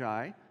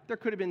 Magi. There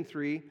could have been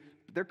 3.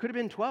 There could have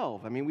been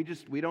 12. I mean,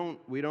 we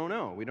don't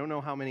know. We don't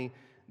know how many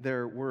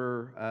there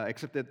were,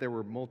 except that there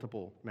were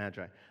multiple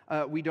Magi.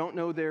 We don't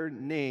know their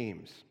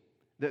names.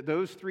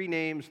 Those 3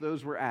 names,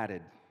 those were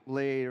added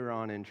later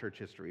on in church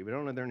history. We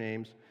don't know their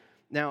names.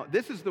 Now,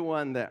 this is the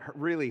one that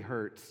really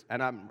hurts,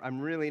 and I'm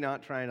really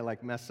not trying to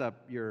like mess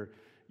up your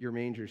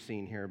manger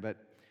scene here, but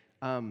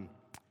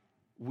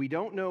we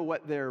don't know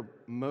what their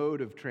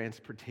mode of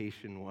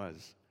transportation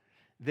was.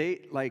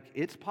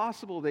 It's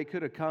possible they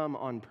could have come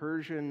on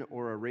Persian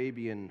or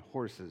Arabian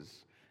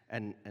horses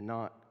and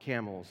not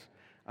camels.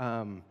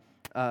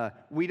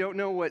 We don't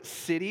know what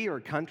city or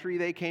country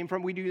they came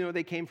from. We do know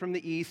they came from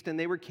the east, and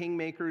they were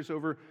kingmakers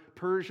over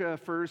Persia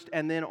first,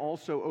 and then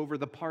also over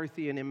the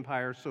Parthian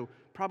Empire, so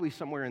probably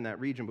somewhere in that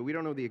region, but we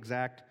don't know the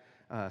exact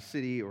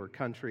city or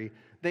country.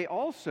 They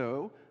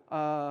also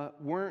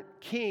weren't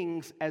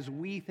kings as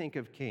we think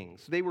of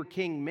kings. They were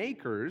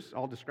kingmakers,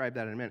 I'll describe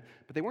that in a minute,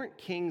 but they weren't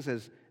kings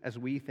as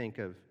we think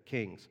of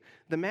kings.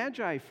 The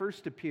Magi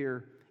first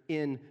appear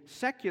in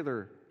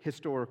secular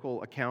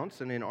historical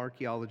accounts and in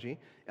archaeology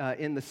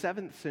in the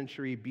 7th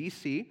century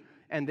BC,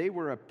 and they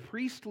were a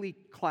priestly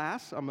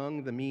class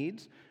among the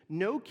Medes.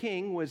 No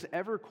king was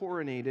ever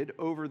coronated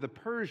over the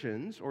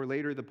Persians, or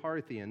later the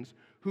Parthians,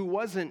 who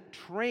wasn't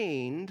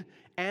trained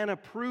and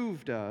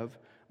approved of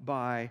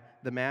by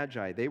the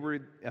Magi. They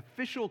were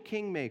official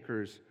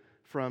kingmakers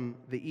from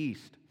the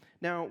east.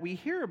 Now, we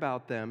hear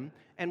about them,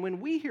 and when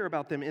we hear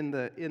about them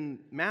in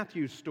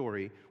Matthew's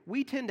story,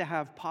 we tend to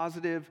have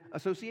positive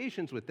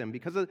associations with them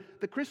because of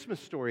the Christmas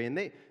story.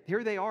 And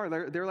here they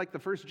are. They're like the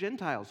first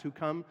Gentiles who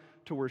come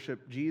to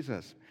worship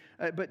Jesus.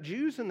 But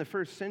Jews in the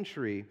first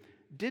century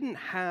didn't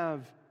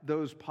have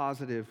those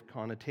positive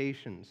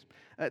connotations.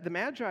 The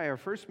Magi are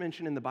first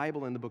mentioned in the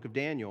Bible in the book of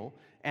Daniel,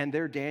 and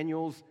they're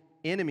Daniel's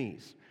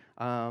enemies.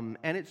 And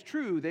it's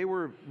true, they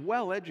were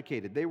well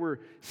educated. They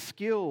were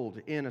skilled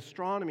in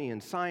astronomy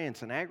and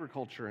science and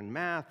agriculture and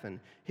math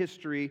and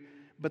history.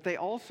 but they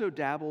also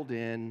dabbled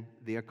in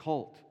the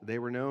occult. They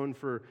were known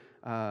for,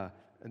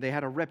 they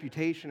had a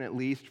reputation at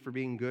least for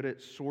being good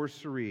at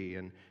sorcery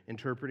and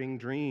interpreting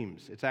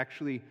dreams. It's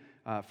actually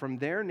from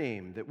their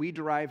name that we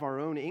derive our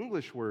own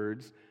English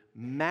words,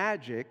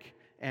 magic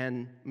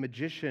and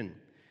magician.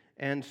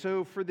 And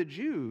so for the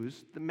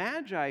Jews, the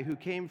Magi who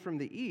came from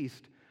the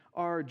east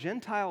are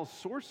Gentile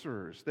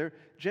sorcerers. They're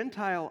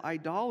Gentile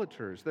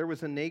idolaters. There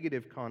was a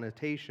negative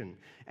connotation.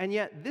 And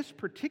yet this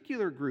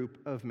particular group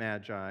of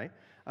Magi,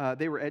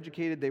 they were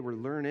educated, they were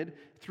learned.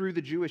 Through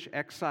the Jewish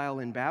exile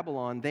in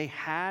Babylon, they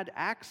had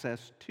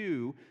access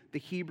to the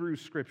Hebrew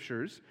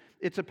Scriptures.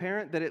 It's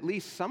apparent that at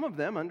least some of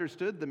them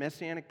understood the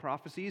messianic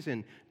prophecies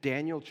in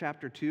Daniel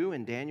chapter 2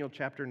 and Daniel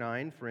chapter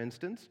 9, for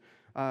instance.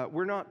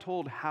 We're not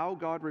told how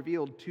God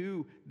revealed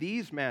to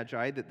these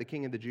Magi that the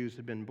King of the Jews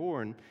had been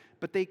born,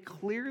 but they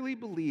clearly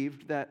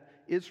believed that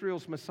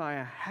Israel's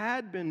Messiah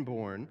had been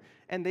born,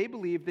 and they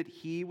believed that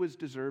he was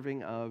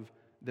deserving of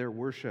their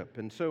worship.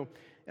 And so,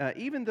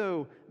 even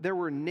though there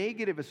were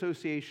negative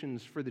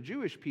associations for the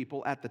Jewish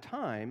people at the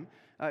time,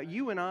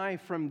 you and I,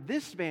 from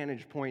this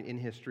vantage point in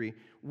history,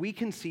 we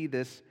can see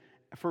this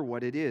for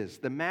what it is.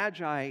 The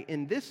Magi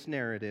in this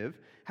narrative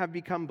have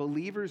become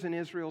believers in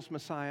Israel's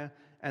Messiah,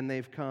 and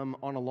they've come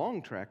on a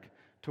long trek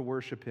to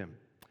worship him.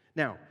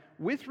 Now,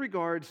 with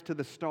regards to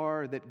the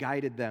star that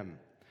guided them,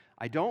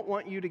 I don't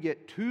want you to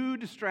get too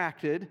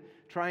distracted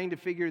trying to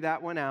figure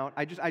that one out.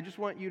 I just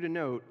want you to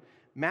note,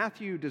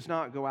 Matthew does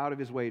not go out of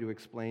his way to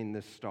explain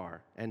this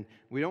star. And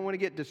we don't want to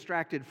get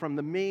distracted from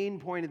the main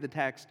point of the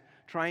text,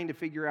 trying to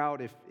figure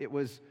out if it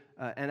was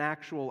an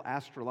actual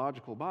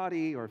astrological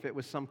body or if it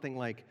was something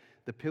like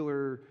the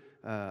pillar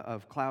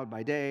of cloud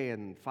by day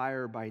and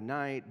fire by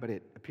night, but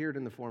it appeared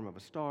in the form of a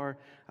star.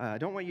 I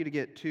don't want you to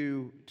get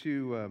too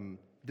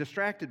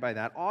distracted by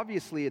that.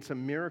 Obviously, it's a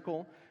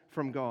miracle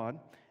from God.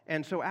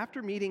 And so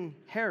after meeting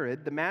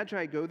Herod, the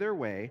Magi go their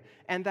way,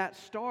 and that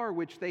star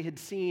which they had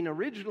seen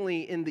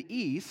originally in the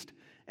east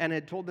and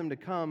had told them to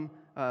come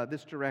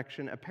this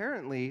direction,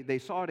 apparently they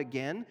saw it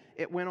again.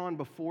 It went on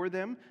before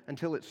them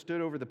until it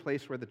stood over the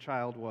place where the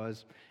child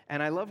was.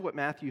 And I love what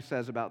Matthew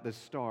says about this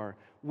star.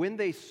 When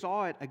they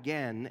saw it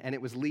again, and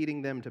it was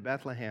leading them to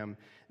Bethlehem,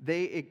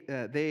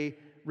 they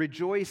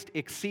rejoiced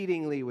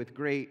exceedingly with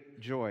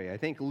great joy. I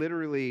think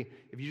literally,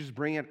 if you just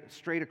bring it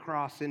straight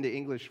across into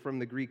English from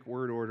the Greek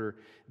word order,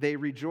 they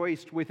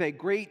rejoiced with a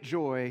great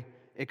joy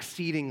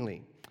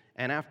exceedingly.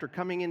 And after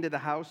coming into the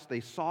house, they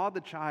saw the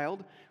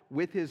child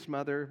with his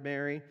mother,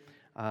 Mary.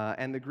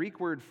 And the Greek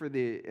word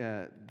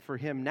for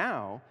him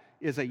now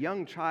is a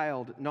young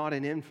child, not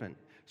an infant.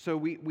 So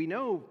we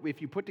know,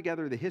 if you put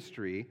together the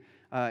history,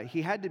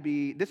 he had to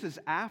be, this is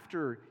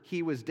after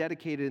he was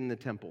dedicated in the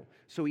temple.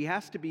 So he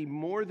has to be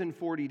more than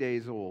 40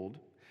 days old.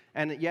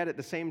 And yet at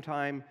the same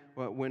time,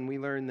 when we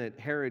learn that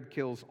Herod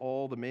kills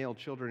all the male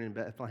children in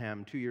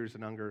Bethlehem 2 years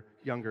and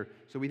younger,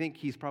 so we think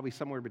he's probably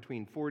somewhere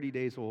between 40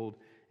 days old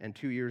and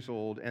 2 years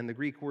old. And the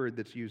Greek word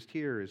that's used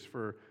here is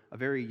for a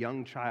very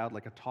young child,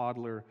 like a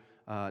toddler,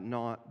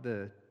 not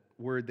the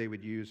word they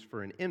would use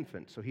for an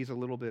infant. So he's a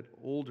little bit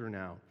older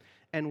now.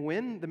 And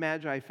when the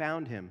Magi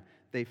found him,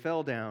 they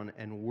fell down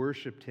and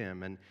worshiped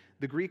him. And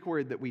the Greek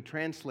word that we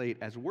translate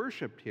as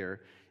worshiped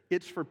here,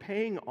 it's for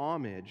paying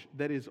homage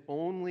that is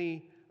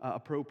only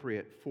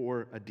appropriate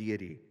for a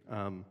deity.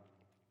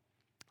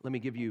 Let me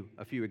give you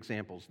a few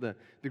examples. The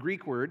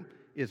Greek word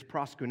is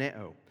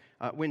proskuneo.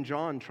 When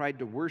John tried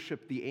to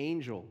worship the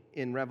angel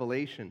in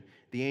Revelation,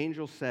 the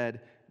angel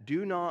said,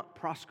 "Do not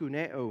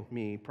proskuneo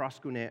me,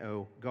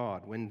 proskuneo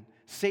God." When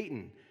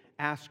Satan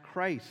asked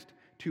Christ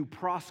to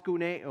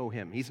proskuneo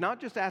him, he's not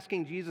just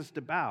asking Jesus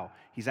to bow,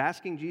 he's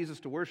asking Jesus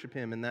to worship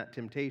him in that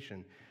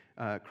temptation.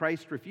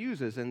 Christ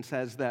refuses and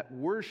says that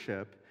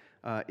worship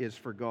is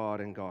for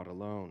God and God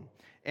alone.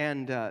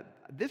 And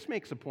this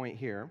makes a point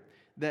here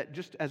that,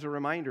 just as a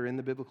reminder in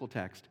the biblical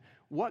text,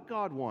 what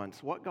God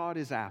wants, what God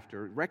is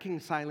after,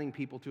 reconciling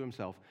people to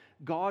himself,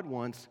 God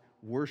wants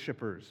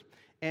worshipers.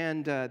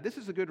 And this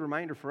is a good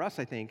reminder for us,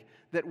 I think,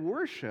 that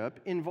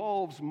worship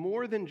involves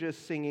more than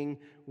just singing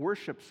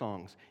worship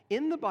songs.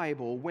 In the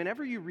Bible,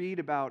 whenever you read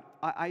about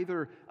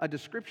either a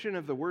description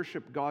of the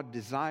worship God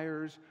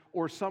desires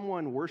or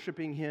someone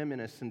worshiping him in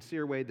a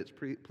sincere way that's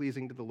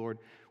pleasing to the Lord,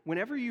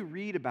 whenever you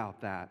read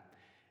about that,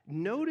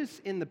 notice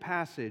in the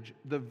passage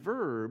the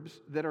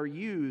verbs that are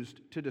used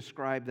to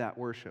describe that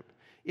worship.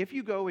 If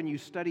you go and you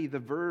study the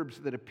verbs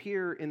that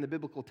appear in the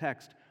biblical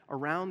text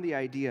around the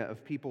idea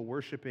of people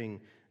worshiping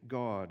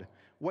God,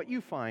 what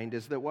you find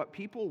is that what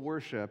people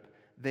worship,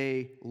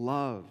 they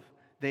love,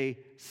 they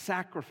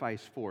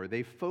sacrifice for,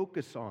 they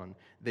focus on,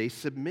 they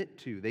submit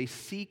to, they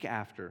seek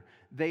after,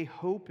 they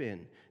hope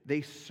in,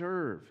 they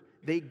serve,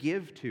 they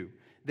give to,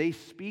 they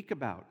speak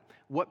about.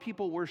 What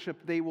people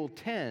worship, they will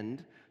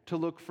tend to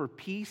look for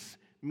peace,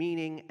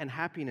 meaning, and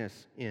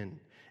happiness in.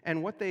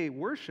 And what they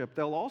worship,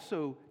 they'll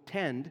also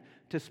tend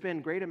to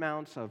spend great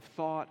amounts of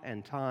thought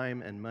and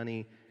time and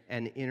money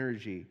and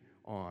energy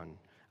on.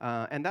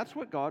 And that's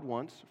what God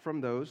wants from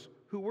those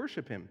who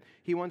worship him.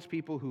 He wants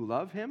people who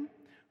love him,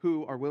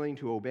 who are willing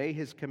to obey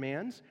his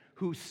commands,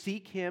 who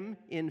seek him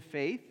in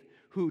faith,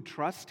 who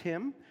trust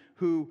him,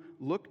 who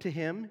look to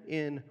him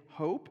in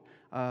hope,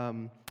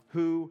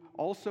 who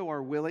also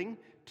are willing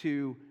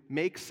to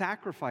make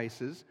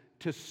sacrifices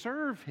to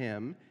serve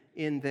him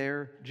in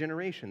their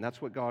generation.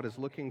 That's what God is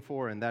looking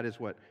for, and that is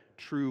what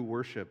true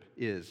worship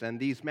is. And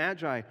these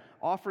magi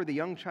offer the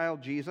young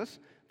child Jesus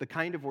the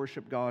kind of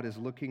worship God is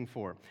looking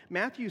for.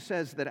 Matthew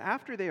says that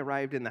after they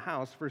arrived in the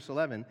house, verse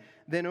 11,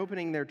 then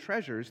opening their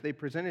treasures, they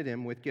presented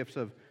him with gifts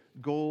of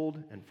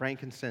gold and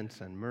frankincense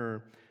and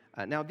myrrh.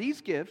 Now,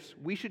 these gifts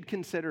we should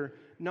consider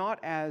not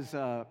as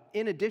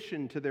in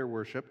addition to their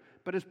worship,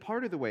 but as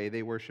part of the way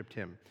they worshiped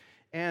him.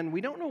 And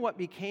we don't know what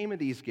became of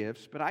these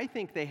gifts, but I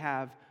think they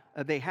had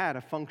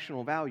a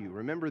functional value.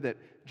 Remember that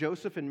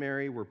Joseph and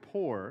Mary were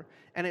poor,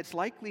 and it's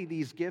likely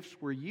these gifts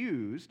were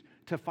used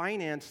to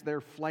finance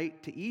their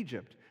flight to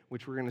Egypt,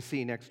 which we're going to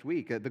see next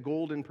week. The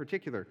gold in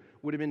particular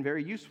would have been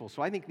very useful.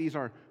 So I think these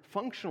are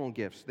functional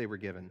gifts they were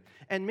given.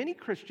 And many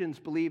Christians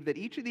believe that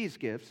each of these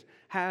gifts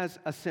has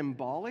a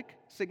symbolic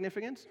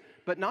significance,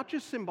 but not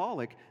just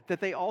symbolic, that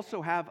they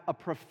also have a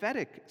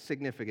prophetic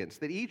significance,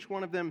 that each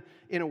one of them,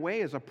 in a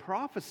way, is a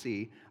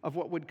prophecy of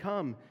what would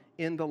come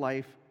in the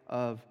life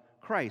of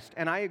Christ.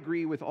 And I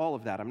agree with all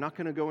of that. I'm not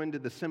going to go into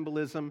the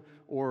symbolism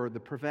or the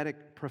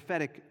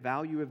prophetic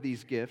value of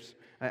these gifts.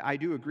 I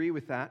do agree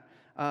with that.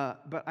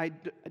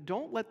 But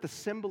don't let the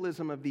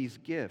symbolism of these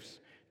gifts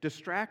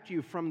distract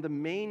you from the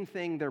main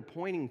thing they're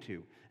pointing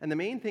to. And the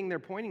main thing they're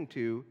pointing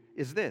to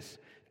is this.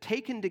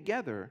 Taken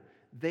together,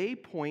 they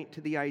point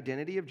to the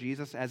identity of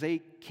Jesus as a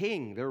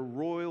king. They're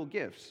royal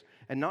gifts.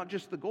 And not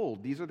just the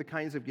gold. These are the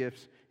kinds of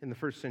gifts in the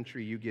first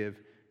century you give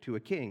to a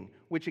king,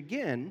 which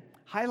again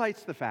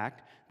highlights the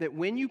fact that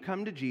when you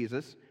come to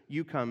Jesus,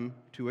 you come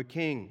to a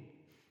king.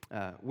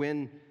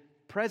 When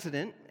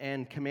President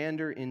and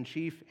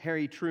Commander-in-Chief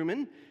Harry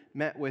Truman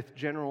met with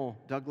General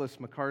Douglas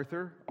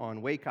MacArthur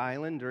on Wake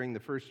Island during the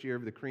first year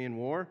of the Korean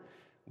War,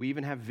 we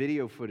even have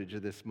video footage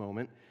of this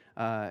moment.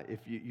 If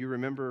you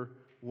remember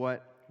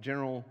what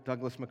General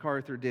Douglas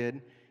MacArthur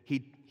did,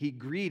 he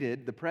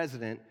greeted the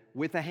president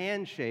with a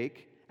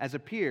handshake as a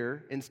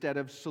peer instead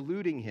of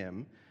saluting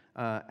him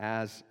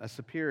as a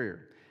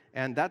superior.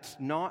 And that's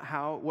not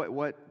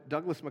what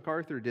Douglas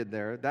MacArthur did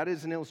there. That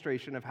is an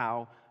illustration of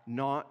how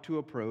not to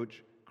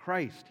approach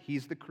Christ.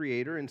 He's the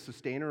creator and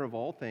sustainer of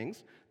all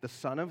things, the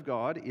Son of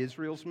God,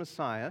 Israel's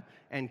Messiah,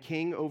 and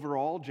king over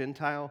all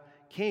Gentile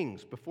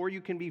kings. Before you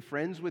can be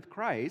friends with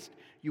Christ,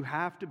 you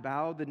have to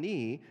bow the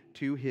knee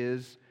to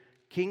his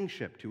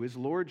kingship, to his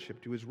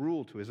lordship, to his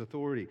rule, to his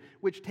authority,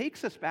 which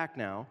takes us back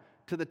now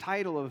to the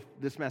title of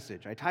this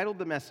message. I titled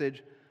the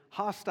message,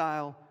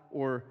 Hostile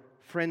or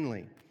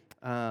Friendly.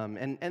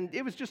 And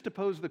it was just to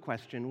pose the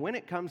question, when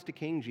it comes to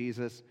King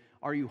Jesus,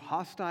 are you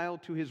hostile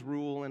to his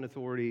rule and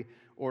authority,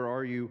 or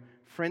are you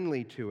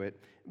friendly to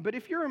it? But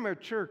if you're a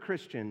mature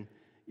Christian,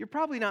 you're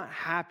probably not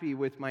happy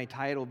with my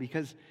title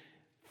because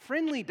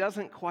friendly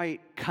doesn't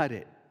quite cut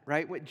it,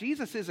 right?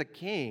 Jesus is a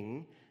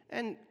king,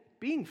 and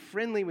being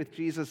friendly with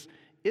Jesus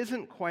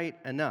isn't quite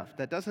enough.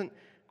 That doesn't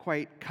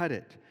quite cut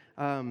it.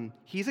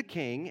 He's a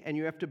king, and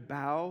you have to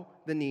bow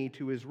the knee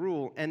to his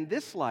rule. And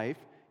this life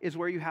is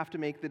where you have to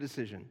make the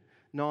decision,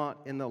 not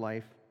in the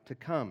life to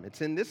come.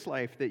 It's in this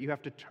life that you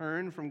have to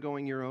turn from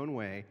going your own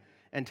way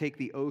and take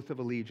the oath of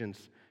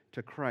allegiance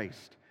to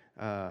Christ.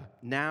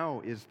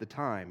 Now is the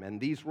time. And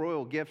these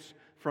royal gifts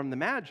from the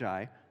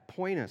Magi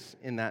point us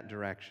in that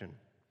direction.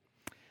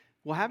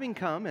 Well, having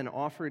come and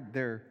offered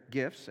their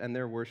gifts and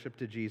their worship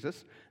to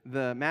Jesus,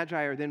 the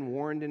Magi are then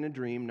warned in a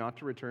dream not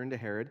to return to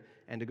Herod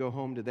and to go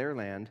home to their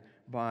land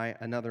by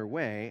another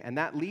way. And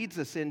that leads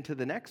us into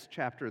the next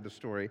chapter of the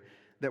story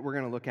that we're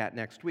going to look at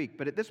next week.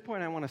 But at this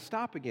point, I want to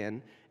stop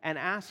again and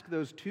ask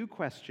those two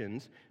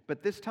questions,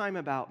 but this time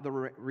about the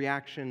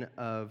reaction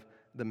of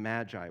the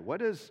Magi. What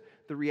does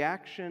the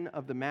reaction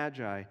of the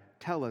Magi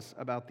tell us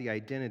about the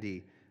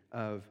identity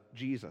of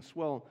Jesus?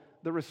 Well,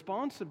 the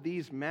response of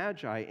these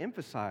Magi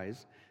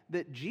emphasize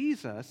that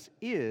Jesus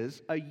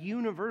is a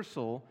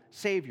universal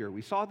Savior.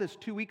 We saw this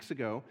 2 weeks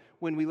ago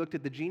when we looked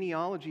at the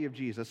genealogy of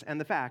Jesus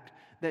and the fact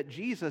that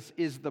Jesus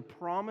is the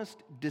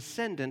promised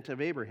descendant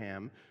of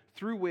Abraham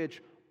through which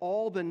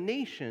all the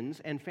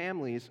nations and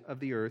families of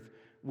the earth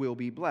will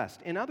be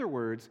blessed. In other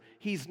words,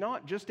 he's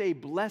not just a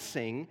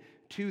blessing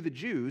to the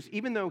Jews,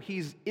 even though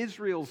he's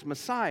Israel's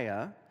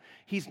Messiah.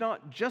 He's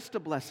not just a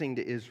blessing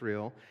to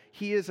Israel.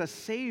 He is a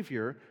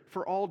Savior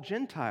for all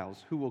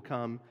Gentiles who will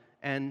come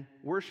and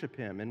worship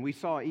him. And we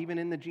saw even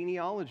in the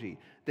genealogy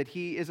that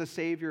he is a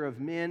Savior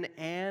of men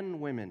and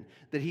women,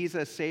 that he's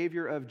a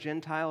Savior of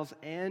Gentiles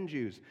and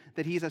Jews,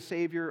 that he's a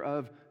Savior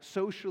of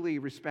socially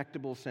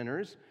respectable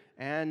sinners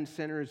and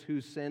sinners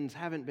whose sins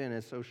haven't been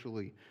as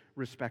socially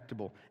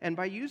respectable. And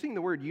by using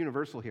the word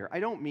universal here,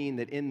 I don't mean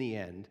that in the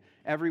end,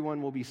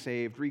 everyone will be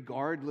saved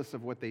regardless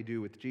of what they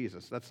do with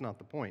Jesus. That's not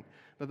the point.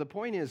 But the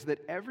point is that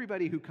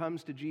everybody who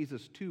comes to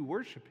Jesus to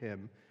worship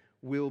him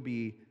will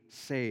be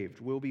saved,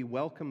 will be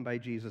welcomed by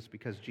Jesus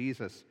because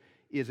Jesus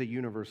is a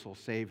universal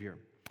Savior.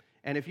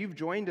 And if you've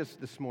joined us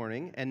this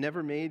morning and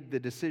never made the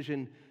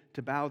decision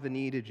to bow the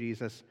knee to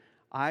Jesus,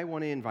 I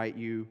want to invite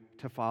you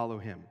to follow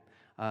him.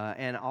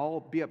 And I'll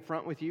be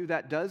upfront with you,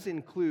 that does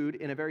include,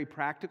 in a very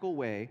practical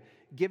way,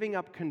 giving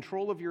up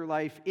control of your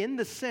life in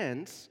the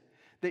sense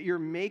that you're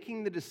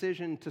making the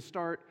decision to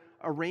start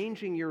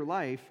arranging your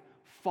life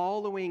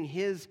following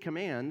his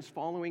commands,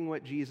 following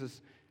what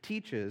Jesus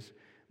teaches.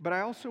 But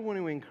I also want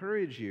to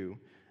encourage you,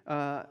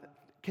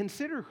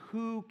 consider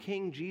who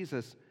King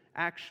Jesus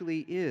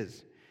actually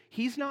is.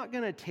 He's not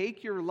going to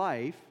take your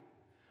life,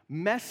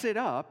 mess it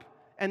up,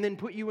 and then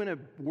put you in a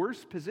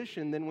worse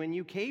position than when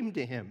you came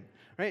to him,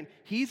 right?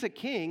 He's a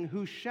king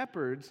who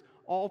shepherds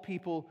all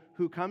people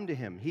who come to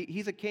him.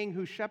 He's a king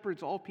who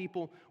shepherds all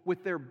people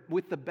with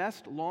the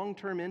best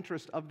long-term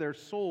interest of their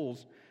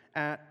souls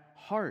at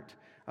heart.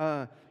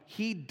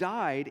 He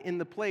died in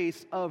the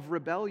place of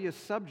rebellious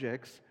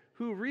subjects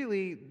who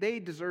really, they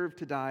deserve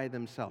to die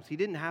themselves. He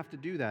didn't have to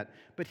do that,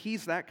 but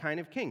he's that kind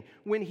of king.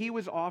 When he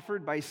was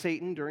offered by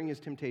Satan during his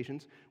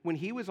temptations, when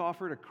he was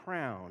offered a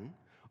crown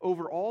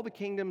over all the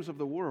kingdoms of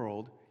the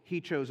world,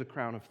 he chose a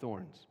crown of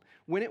thorns.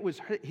 When it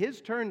was his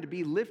turn to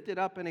be lifted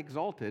up and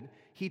exalted,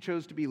 he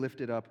chose to be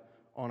lifted up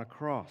on a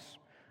cross.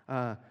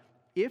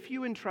 If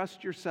you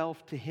entrust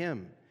yourself to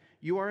him,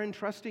 you are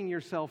entrusting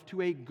yourself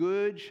to a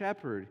good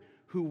shepherd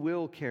who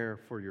will care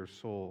for your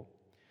soul.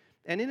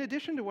 And in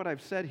addition to what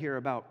I've said here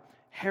about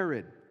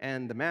Herod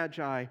and the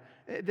Magi,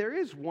 there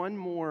is one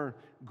more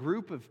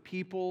group of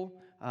people.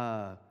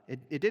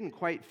 It didn't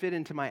quite fit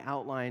into my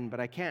outline, but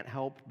I can't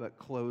help but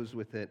close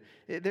with it.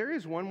 There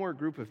is one more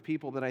group of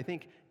people that I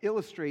think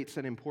illustrates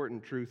an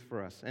important truth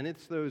for us, and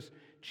it's those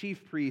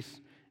chief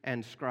priests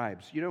and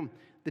scribes. You know,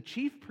 the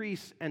chief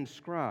priests and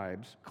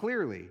scribes,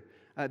 clearly,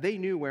 they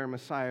knew where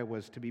Messiah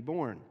was to be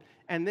born.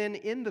 And then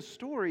in the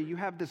story, you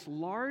have this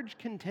large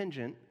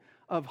contingent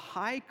of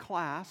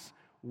high-class,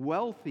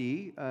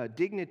 wealthy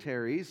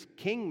dignitaries,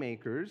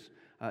 kingmakers,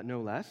 no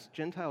less,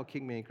 Gentile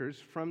kingmakers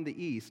from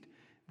the east.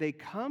 They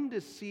come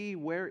to see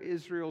where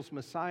Israel's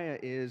Messiah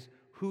is,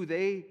 who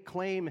they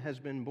claim has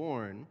been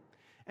born.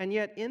 And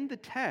yet in the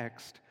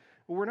text,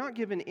 we're not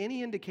given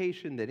any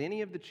indication that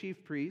any of the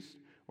chief priests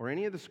or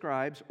any of the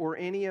scribes or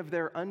any of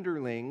their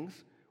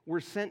underlings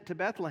were sent to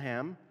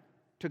Bethlehem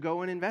to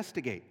go and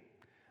investigate.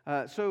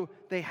 So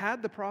they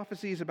had the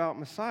prophecies about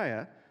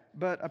Messiah,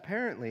 but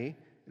apparently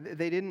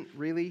they didn't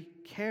really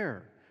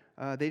care.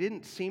 They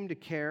didn't seem to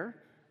care,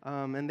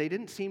 and they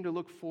didn't seem to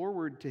look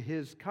forward to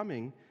his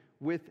coming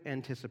with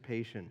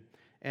anticipation.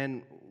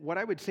 And what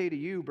I would say to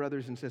you,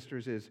 brothers and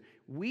sisters, is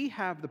we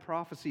have the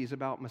prophecies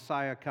about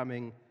Messiah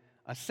coming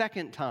a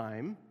second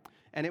time,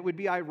 and it would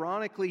be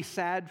ironically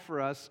sad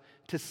for us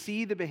to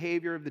see the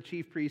behavior of the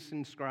chief priests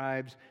and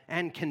scribes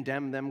and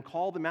condemn them,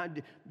 call them out.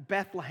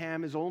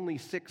 Bethlehem is only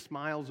 6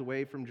 miles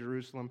away from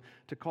Jerusalem,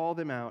 to call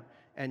them out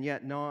and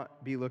yet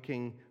not be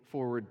looking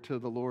forward to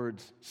the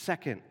Lord's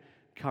second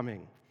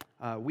coming.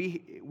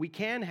 We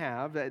can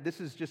have,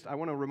 I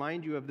want to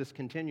remind you of this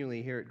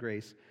continually here at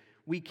Grace,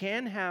 we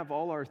can have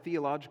all our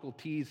theological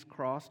T's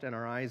crossed and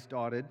our I's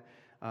dotted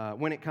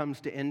when it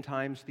comes to end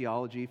times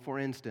theology, for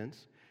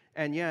instance,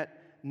 and yet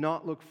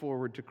not look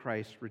forward to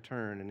Christ's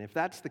return. And if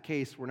that's the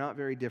case, we're not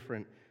very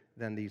different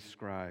than these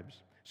scribes.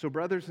 So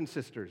brothers and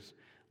sisters,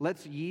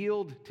 let's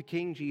yield to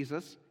King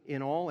Jesus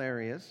in all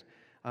areas,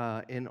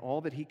 in all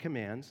that he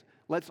commands.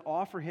 Let's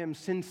offer him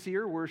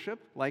sincere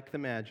worship like the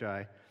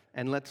Magi,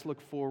 and let's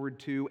look forward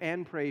to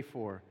and pray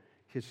for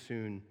his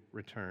soon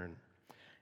return.